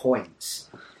 there were points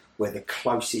where the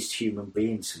closest human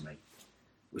being to me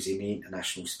was in the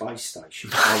International Space Station.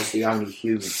 I was the only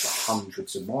human for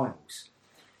hundreds of miles,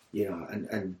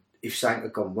 and if something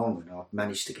had gone wrong and I'd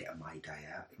managed to get a Mayday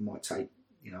out, it might take,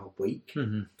 a week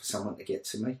for someone to get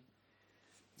to me.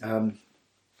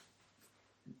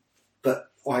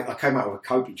 But I came up with a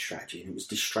coping strategy, and it was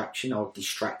distraction. I would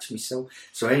distract myself.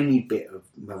 So any bit of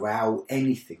morale,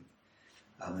 anything,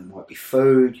 it might be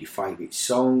food, your favourite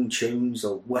song, tunes,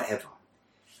 or whatever,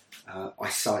 I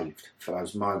saved for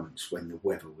those moments when the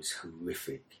weather was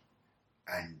horrific,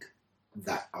 and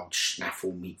that I'd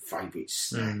snaffle me favourite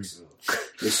snacks, or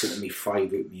listen to me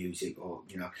favourite music, or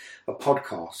a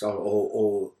podcast,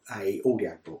 or a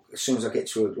audio book. As soon as I get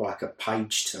to a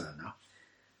page turner,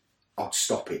 I'd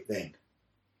stop it then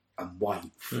and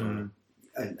wait for it.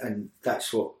 And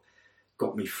that's what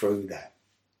got me through that.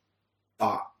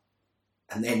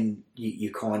 And then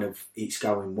you kind of, it's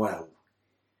going well.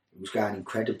 It was going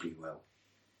incredibly well.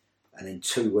 And then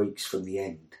 2 weeks from the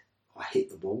end, I hit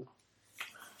the wall.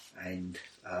 And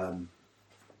now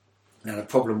the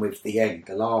problem with the end,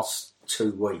 the last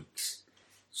 2 weeks,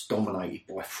 it's dominated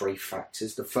by 3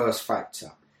 factors. The first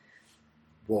factor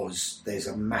was there's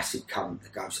a massive current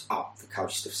that goes up the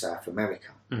coast of South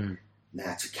America.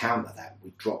 Now, to counter that,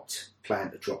 we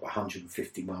planned to drop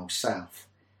 150 miles south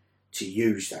to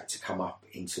use that to come up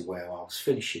into where I was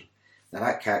finishing. Now,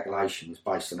 that calculation was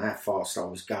based on how fast I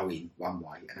was going one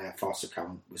way and how fast the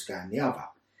current was going the other.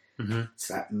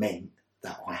 So that meant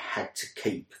that I had to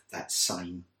keep that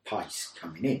same pace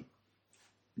coming in.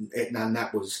 And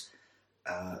that was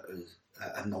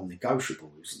a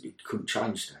non-negotiable. You couldn't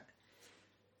change that.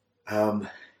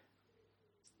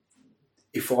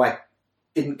 If I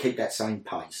didn't keep that same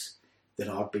pace, then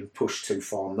I'd been pushed too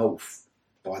far north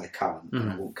by the current,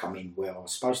 and I wouldn't come in where I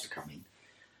was supposed to come in.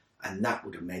 And that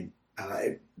would have meant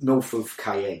north of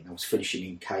Cayenne, I was finishing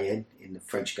in Cayenne in the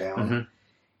French Guiana,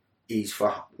 is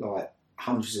for like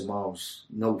hundreds of miles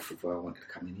north of where I wanted to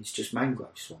come in. It's just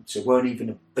mangrove swamps. There weren't even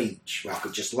a beach where I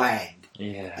could just land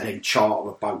and then charter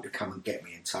a boat to come and get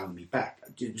me and tow me back.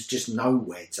 It was just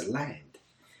nowhere to land.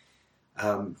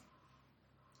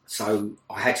 So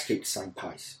I had to keep the same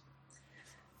pace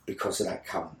because of that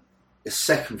current. The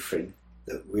second thing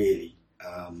that really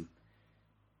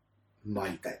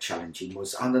made that challenging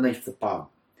was underneath the boat,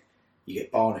 you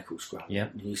get barnacles growing.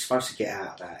 And you're supposed to get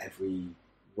out of that every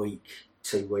week,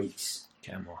 2 weeks,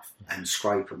 get them off and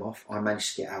scrape them off. I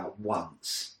managed to get out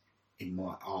once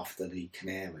after the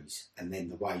Canaries, and then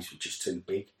the waves were just too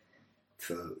big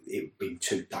for it. Had been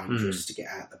too dangerous to get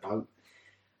out of the boat.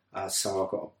 So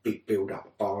I got a big build-up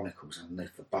of barnacles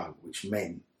underneath the boat, which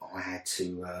meant I had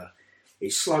to...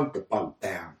 it slowed the boat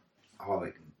down, I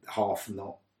reckon, half a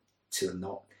knot to a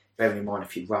knot. Bearing in mind,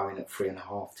 if you're rowing at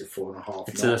 3.5 to 4.5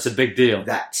 knots... That's a big deal.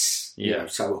 That's,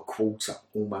 so a quarter,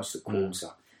 almost a quarter,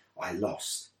 I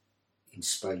lost in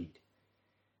speed.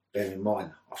 Bearing in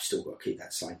mind, I've still got to keep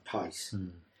that same pace.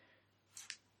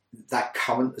 That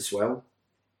current as well,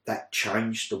 that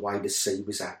changed the way the sea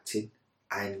was acting,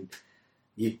 and...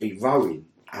 you'd be rowing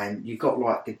and you've got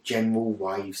like the general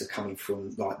waves are coming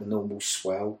from like the normal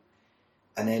swell,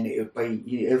 and then it would be,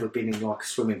 you ever been in like a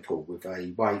swimming pool with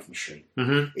a wave machine?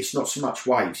 Mm-hmm. It's not so much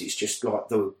waves, it's just like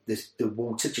the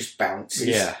water just bounces.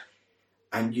 Yeah.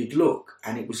 And you'd look,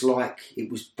 and it was like it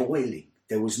was boiling.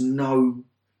 There was no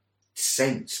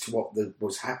sense to what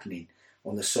was happening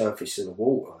on the surface of the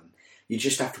water. And you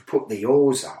just have to put the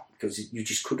oars up because you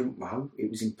just couldn't row. It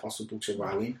was impossible to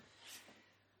row in.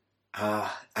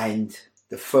 And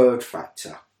the third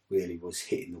factor really was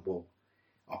hitting the wall.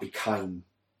 I became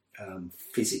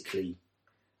physically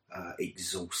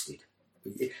exhausted.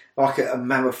 Like a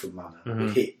marathon runner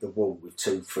would hit the wall with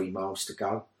 2-3 miles to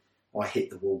go. I hit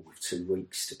the wall with 2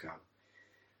 weeks to go.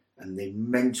 And the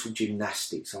mental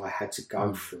gymnastics I had to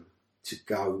go through to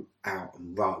go out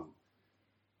and row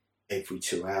every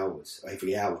 2 hours,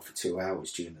 every hour for 2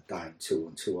 hours during the day and 2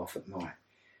 on 2 off at night,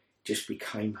 just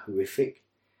became horrific.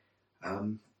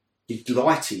 You'd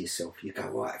lie to yourself. You go,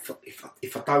 right,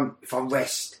 if I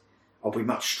rest, I'll be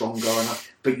much stronger.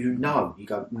 But you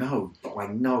go, no, but I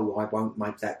know I won't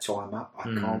make that time up. I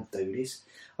can't do this.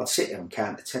 I'd sit there and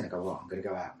count to 10 and go, right, I'm going to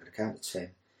go out. I'm going to count to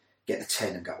 10, get to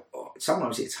 10 and go, oh.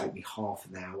 Sometimes it'd take me half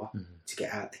an hour to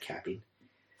get out the cabin.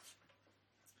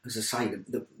 As I say,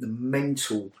 the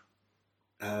mental,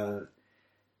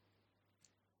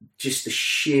 just the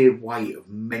sheer weight of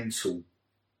mental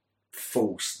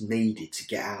force needed to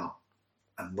get out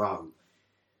and row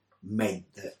meant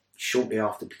that shortly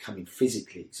after becoming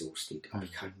physically exhausted, I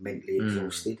became mentally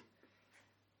exhausted,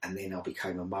 and then I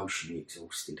became emotionally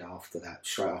exhausted after that,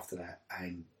 straight after that.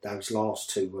 And those last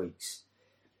 2 weeks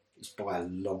is by a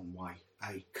long way,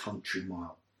 a country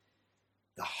mile,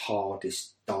 the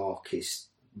hardest, darkest,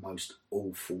 most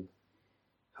awful,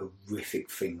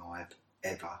 horrific thing I've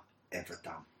ever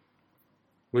done.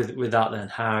 With that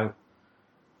then,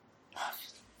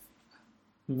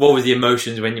 what were the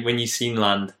emotions when you seen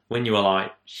land? When you were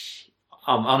like,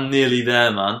 I'm nearly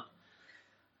there, man.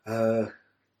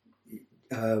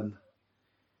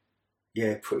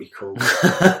 Yeah, pretty cool.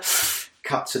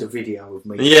 Cut to the video of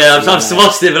me. Yeah, I've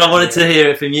watched it, but I wanted to hear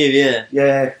it from you. Yeah.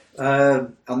 Yeah,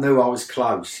 I knew I was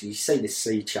close. You see the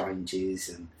sea changes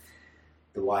and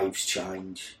the waves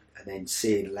change, and then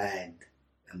seeing land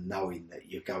and knowing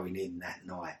that you're going in that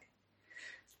night.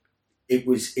 It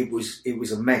was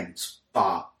immense,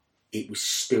 but it was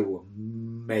still a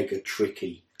mega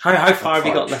tricky. How far have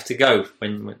you got left to go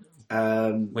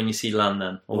when you see land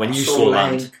then, or when you saw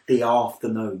land? The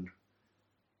afternoon.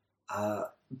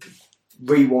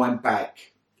 Rewind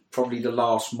back, probably the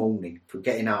last morning from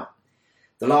getting up.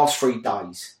 The last 3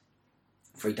 days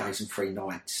and 3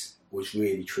 nights was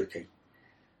really tricky.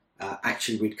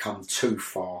 Actually, we'd come too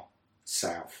far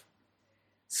south,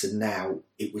 so now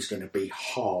it was going to be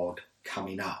hard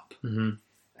coming up and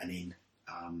in.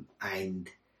 And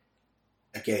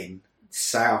again,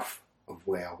 south of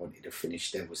where I wanted to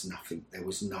finish, there was nothing. There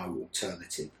was no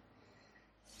alternative.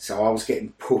 So I was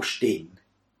getting pushed in,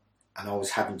 and I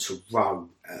was having to row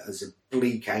at as a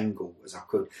bleak angle as I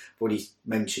could. I've already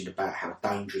mentioned about how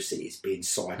dangerous it is being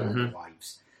side on the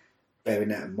waves. Bearing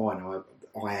that in mind,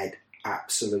 I had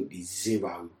absolutely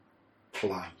zero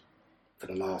play for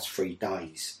the last 3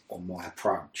 days on my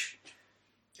approach.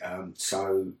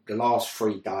 So the last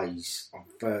 3 days, I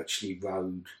virtually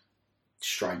rowed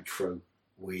straight through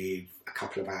with a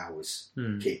couple of hours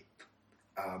kip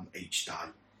each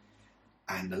day.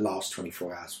 And the last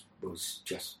 24 hours was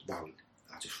just rowing.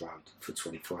 I just rowed for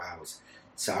 24 hours.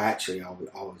 So actually, I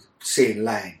was seeing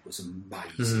land was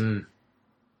amazing.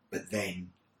 But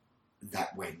then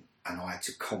that went, and I had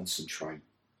to concentrate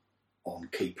on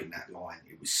keeping that line.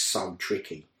 It was so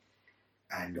tricky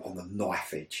and on the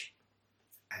knife edge.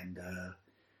 And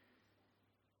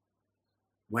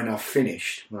when I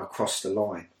finished, when I crossed the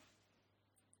line,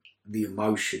 the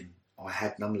emotion, I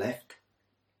had none left.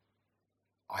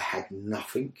 I had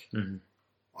nothing.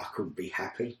 I couldn't be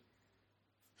happy.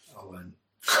 I weren't.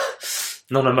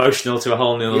 Not emotional to a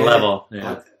whole new level.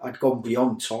 Yeah. I'd gone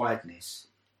beyond tiredness.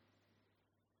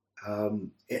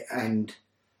 And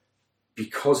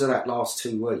because of that last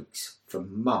 2 weeks, for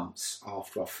months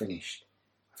after I finished,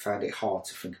 I found it hard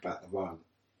to think about the row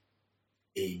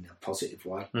in a positive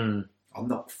way. I'm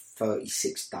not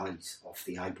 36 days off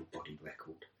the able-bodied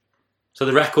record. So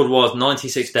the record was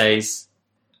 96 days.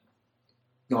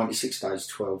 96 days,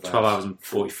 12 hours and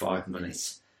 45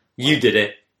 minutes. You did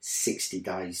it. 60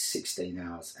 days, 16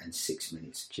 hours and 6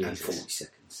 minutes and 40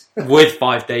 seconds. With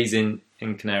 5 days in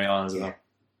Canary Islands as well.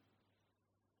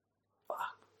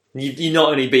 You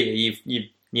not only beat it, you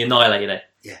annihilated it.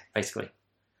 Yeah. Basically.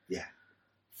 Yeah.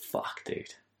 Fuck,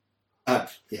 dude.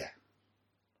 Yeah.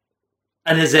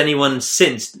 And has anyone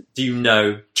since, do you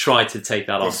know, tried to take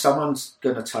that on? If someone's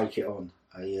going to take it on,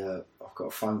 I've got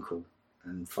a phone call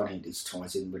And funny, this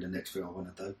ties in with the next thing I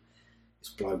want to do. This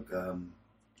bloke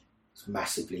is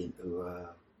massively into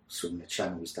swimming the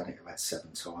channel. He's done it about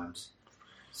 7 times.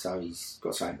 So he's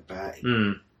got something about it.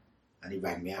 And he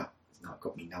rang me up. And I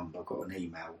got my number, got an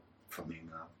email from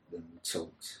him, and we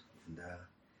talked. And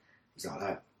he's like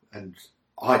that. And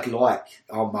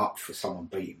I'm up for someone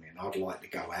beating me, and I'd like to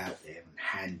go out there and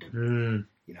hand them,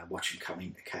 watch them come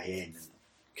into KN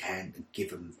and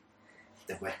give them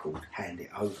the record, hand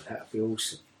it over. That'd be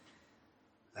awesome.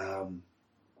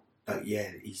 But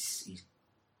yeah, he's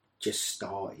just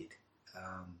started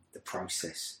the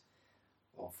process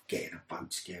of getting a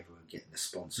boat together and getting the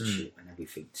sponsorship and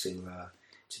everything to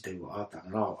do what I've done,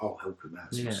 and I'll help him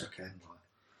out as much as I can. Like.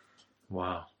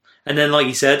 Wow! And then, like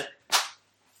you said,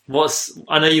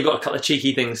 I know you've got a couple of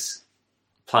cheeky things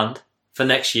planned for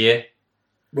next year.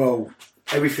 Well,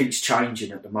 everything's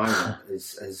changing at the moment,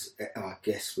 as I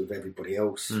guess with everybody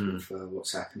else with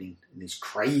what's happening in this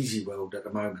crazy world at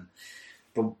the moment.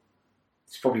 But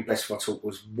it's probably best if I talk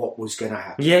was what was going to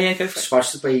happen. Yeah, go for it. It's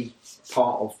supposed to be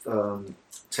part of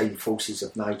Team Forces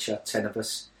of Nature, 10 of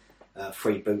us,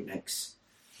 3 bootnecks,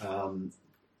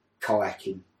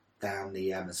 kayaking down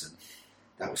the Amazon.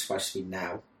 That was supposed to be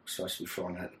now. We're supposed to be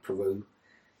flying out to Peru,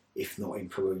 if not in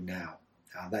Peru now.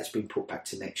 That's been put back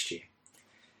to next year.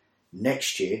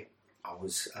 Next year, I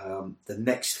was the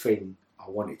next thing I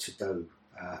wanted to do,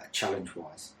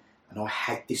 challenge-wise, and I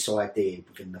had this idea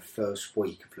within the first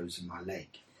week of losing my leg.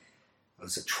 It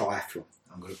was a triathlon.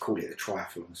 I'm going to call it a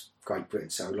triathlon. It's Great Britain.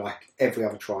 So like every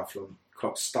other triathlon,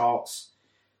 clock starts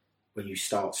when you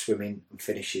start swimming and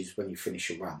finishes when you finish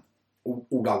a run.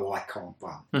 Although I can't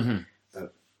run,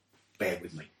 but bear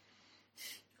with me.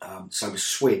 So the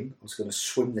swim, I was going to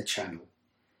swim the channel,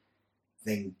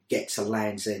 then get to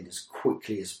Land's End as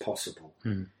quickly as possible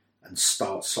and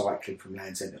start cycling from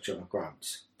Land's End to John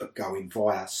O'Groats, but going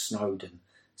via Snowdon,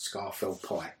 Scarfell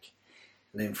Pike,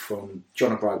 and then from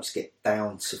John O'Groats get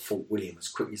down to Fort William as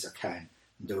quickly as I can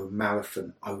and do a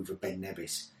marathon over Ben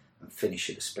Nevis and finish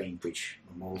at the Speenbridge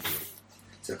Memorial.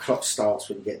 So the clock starts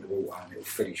when you get in the water and it'll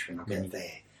finish when I get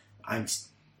there. I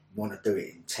want to do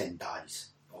it in 10 days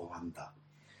or under.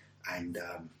 And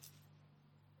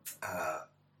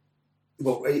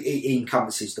well, it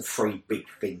encompasses the 3 big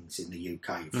things in the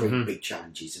UK, 3 big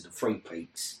challenges, and the 3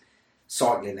 peaks: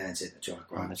 cycling Land's End to John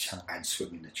O'Groats and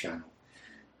swimming the channel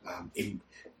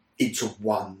into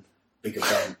one big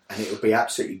event. And it would be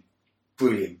absolutely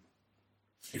brilliant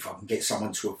if I can get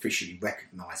someone to officially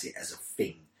recognise it as a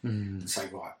thing and say,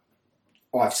 right,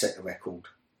 I've set the record,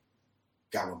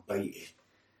 go and beat it.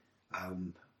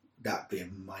 That'd be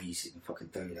amazing if I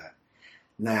could do that.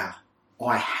 Now,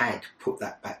 I had put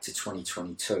that back to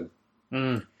 2022,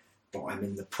 but I'm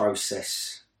in the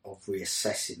process of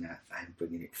reassessing that and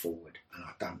bringing it forward, and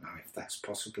I don't know if that's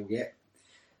possible yet.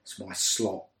 So my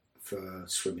slot for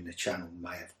swimming the channel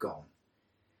may have gone.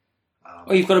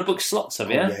 You've got to book slots, have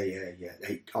you?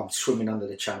 Yeah. I'm swimming under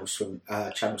the Channel Swimming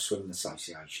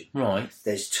Association. Right.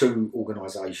 There's 2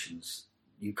 organisations.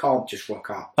 You can't just rock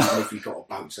up even if you've got a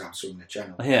boat out swimming the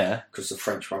channel. Yeah. Because the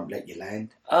French won't let you land.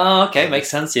 Oh, okay,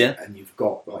 makes sense, yeah. And you've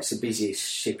got, it's the busiest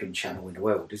shipping channel in the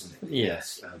world, isn't it?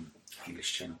 Yes.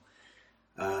 English Channel.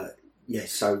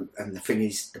 So, and the thing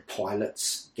is, the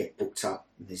pilots get booked up,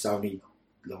 and there's only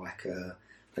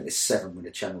I think there's 7 with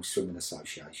the Channel Swimming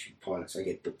Association pilots. They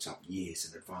get booked up years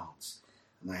in advance,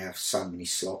 and they have so many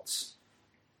slots.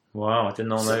 Wow, I did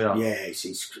not know that. Yeah,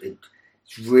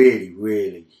 it's really,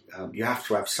 really. You have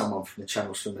to have someone from the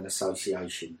Channel Swimming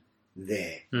Association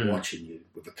there watching you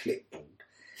with a clipboard.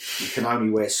 You can only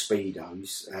wear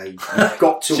speedos. You've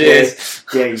got to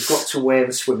you've got to wear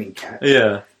the swimming cap.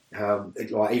 Yeah.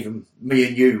 Like even me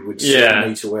and you would still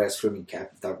need to wear a swimming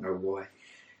cap. Don't know why.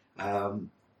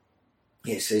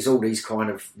 Yes, there's all these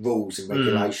kind of rules and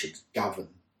regulations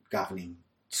governing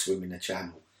swimming the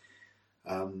channel.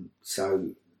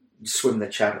 So swim the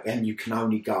channel, and you can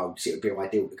only go. So it would be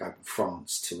ideal to go from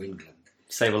France to England.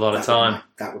 Save a lot of time.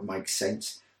 That would make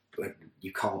sense, but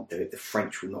you can't do it. The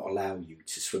French will not allow you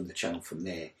to swim the channel from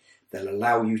there. They'll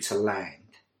allow you to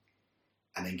land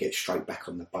and then get straight back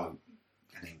on the boat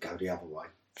and then go the other way.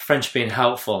 French being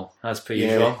helpful, as per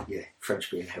usual. Yeah,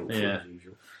 French being helpful as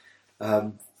usual.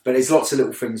 But there's lots of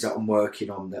little things that I'm working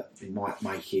on that might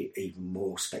make it even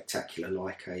more spectacular.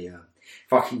 Like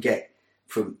if I can get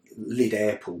from Lydd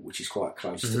Airport, which is quite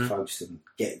close to Folkestone,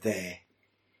 get there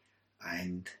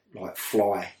and like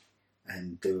fly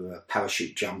and do a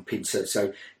parachute jump into,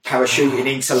 so parachuting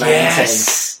into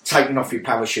Land's End, taking off your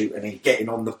parachute and then getting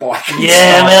on the bike.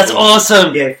 Yeah, man, that's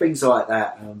awesome. Yeah, things like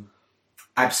that.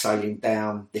 Abseiling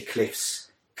down the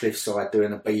cliffside,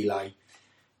 doing a belay.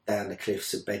 down the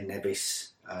cliffs of Ben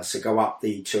Nevis. So go up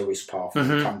the tourist path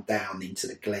and come down into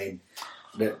the glen.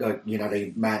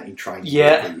 The mountain train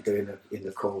that you do in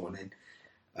the corner,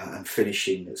 and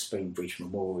finishing at Spinbridge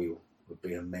Memorial would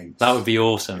be immense. That would be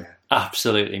awesome. Yeah.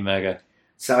 Absolutely mega.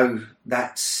 So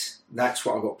that's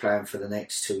what I've got planned for the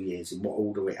next 2 years. In what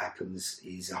order it happens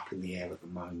is up in the air at the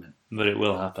moment. But it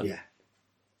will happen. Yeah.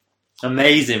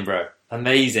 Amazing, bro.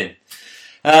 Amazing.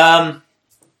 I'm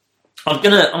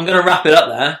gonna wrap it up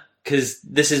there because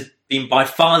this has been by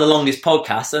far the longest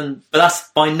podcast, but that's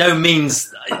by no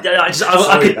means.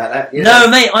 Sorry about that. Yeah. No,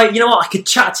 mate. You know what? I could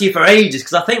chat to you for ages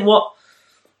because I think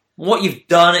what you've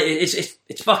done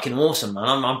it's fucking awesome,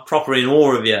 man. I'm proper in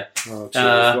awe of you. Oh,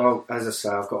 well, as I say,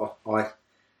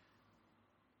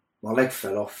 my leg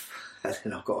fell off, and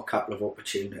then I've got a couple of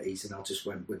opportunities, and I just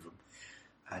went with them,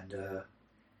 and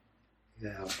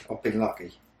I've been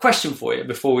lucky. Question for you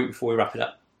before we wrap it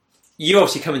up. You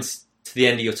obviously coming to the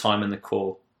end of your time in the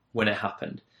Corps when it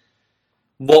happened.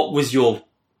 What was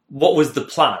the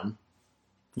plan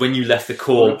when you left the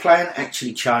Corps? Well, the plan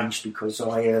actually changed because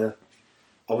I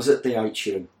was at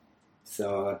DHU,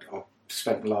 so I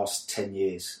spent the last 10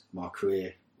 years of my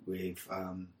career with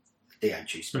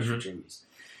DHU Special Duties,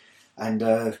 and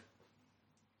I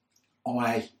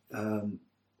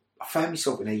found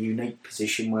myself in a unique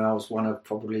position where I was one of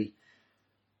probably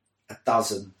a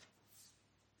dozen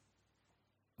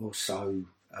or so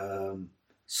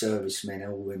servicemen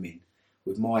or women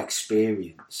with my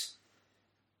experience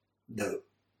that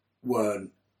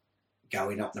weren't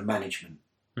going up the management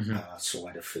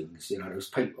side of things. You know, there was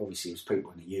people. Obviously, there was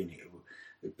people in the unit who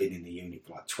had been in the unit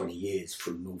for like 20 years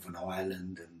through Northern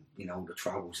Ireland and all the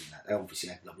troubles and that. They obviously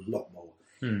had a lot more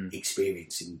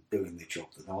experience in doing the job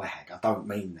than I had. I don't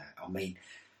mean that. I mean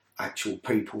actual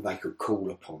people they could call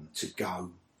upon to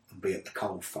go and be at the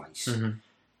coalface.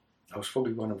 I was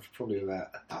probably one of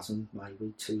about a dozen,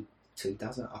 maybe two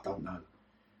dozen. I don't know,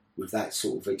 with that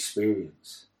sort of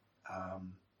experience.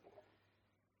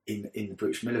 In the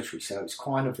British military, so it's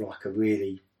kind of like a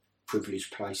really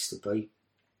privileged place to be.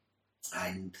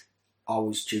 And I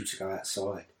was due to go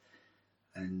outside,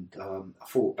 and I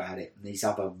thought about it, and these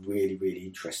other really, really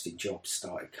interesting jobs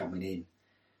started coming in,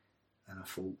 and I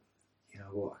thought, you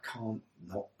know what, I can't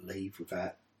not leave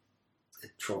without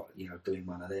doing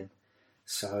one of them.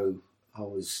 So I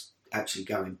was actually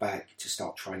going back to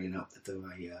start training up to do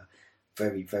a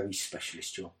very, very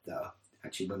specialist job that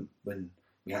actually when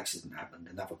the accident happened,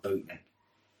 another bootneck,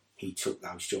 he took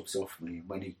those jobs off me, and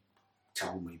when he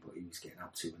told me what he was getting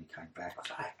up to when he came back, I was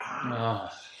like,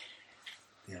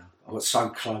 yeah, I got so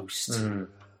close to...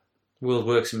 world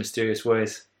works in mysterious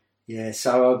ways. Yeah,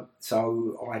 so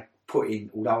I put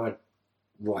in, although I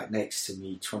right next to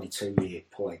me 22-year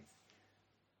point,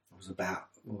 I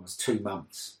was 2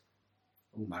 months,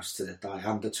 almost to the day,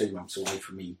 under 2 months away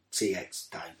from me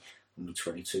TX day on the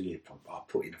 22-year point, but I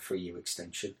put in a 3-year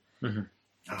extension.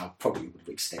 And I probably would have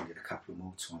extended a couple of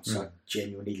more times. So I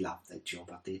genuinely loved that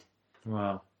job I did.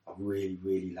 Wow. I really,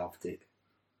 really loved it.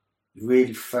 You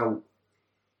really felt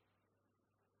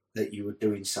that you were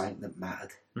doing something that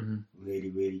mattered. Really,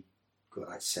 really got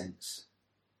that sense.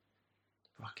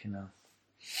 Fucking hell.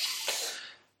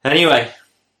 Anyway,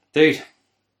 dude, I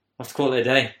have to call it a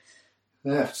day.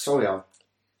 Yeah, sorry,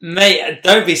 mate,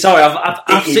 don't be sorry. I've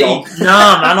absolutely...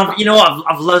 Nah, man. You know what?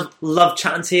 I've loved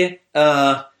chatting to you.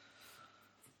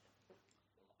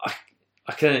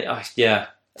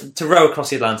 To row across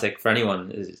the Atlantic for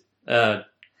anyone is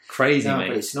crazy, no, mate.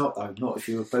 But it's not though. Not if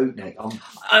you're a bootneck.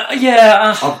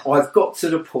 I've got to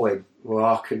the point where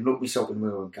I can look myself in the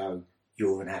mirror and go,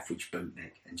 "You're an average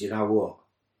bootneck." And do you know what?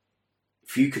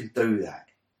 If you can do that,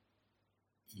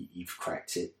 you've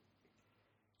cracked it.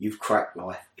 You've cracked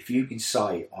life. If you can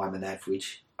say, "I'm an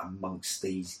average amongst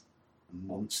these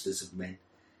monsters of men,"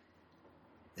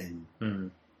 then.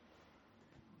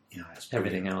 You know,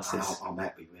 everything else is... I'm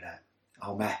happy with that.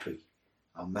 I'm happy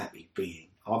being...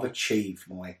 I've achieved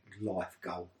my life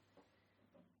goal.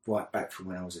 Right back from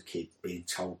when I was a kid, being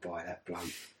told by that bloke,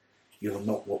 you're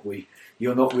not really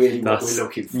what we're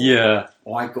looking for. Yeah.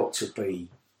 I got to be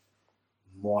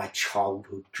my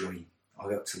childhood dream. I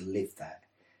got to live that.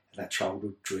 And that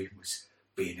childhood dream was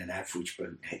being an average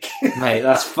bootneck. Mate,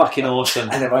 that's fucking awesome.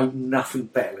 And there ain't nothing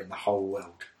better in the whole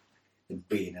world than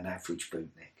being an average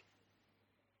bootneck.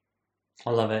 I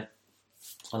love it.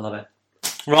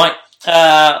 Right,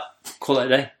 call it a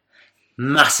day.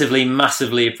 Massively,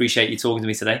 massively appreciate you talking to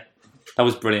me today. That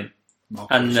was brilliant.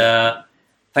 And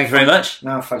thank you very much.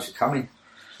 No, thanks for coming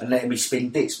and letting me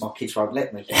spin dicks. My kids won't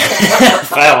let me.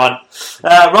 Fair one.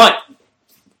 Right.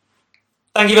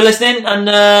 Thank you for listening,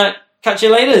 and catch you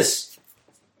later.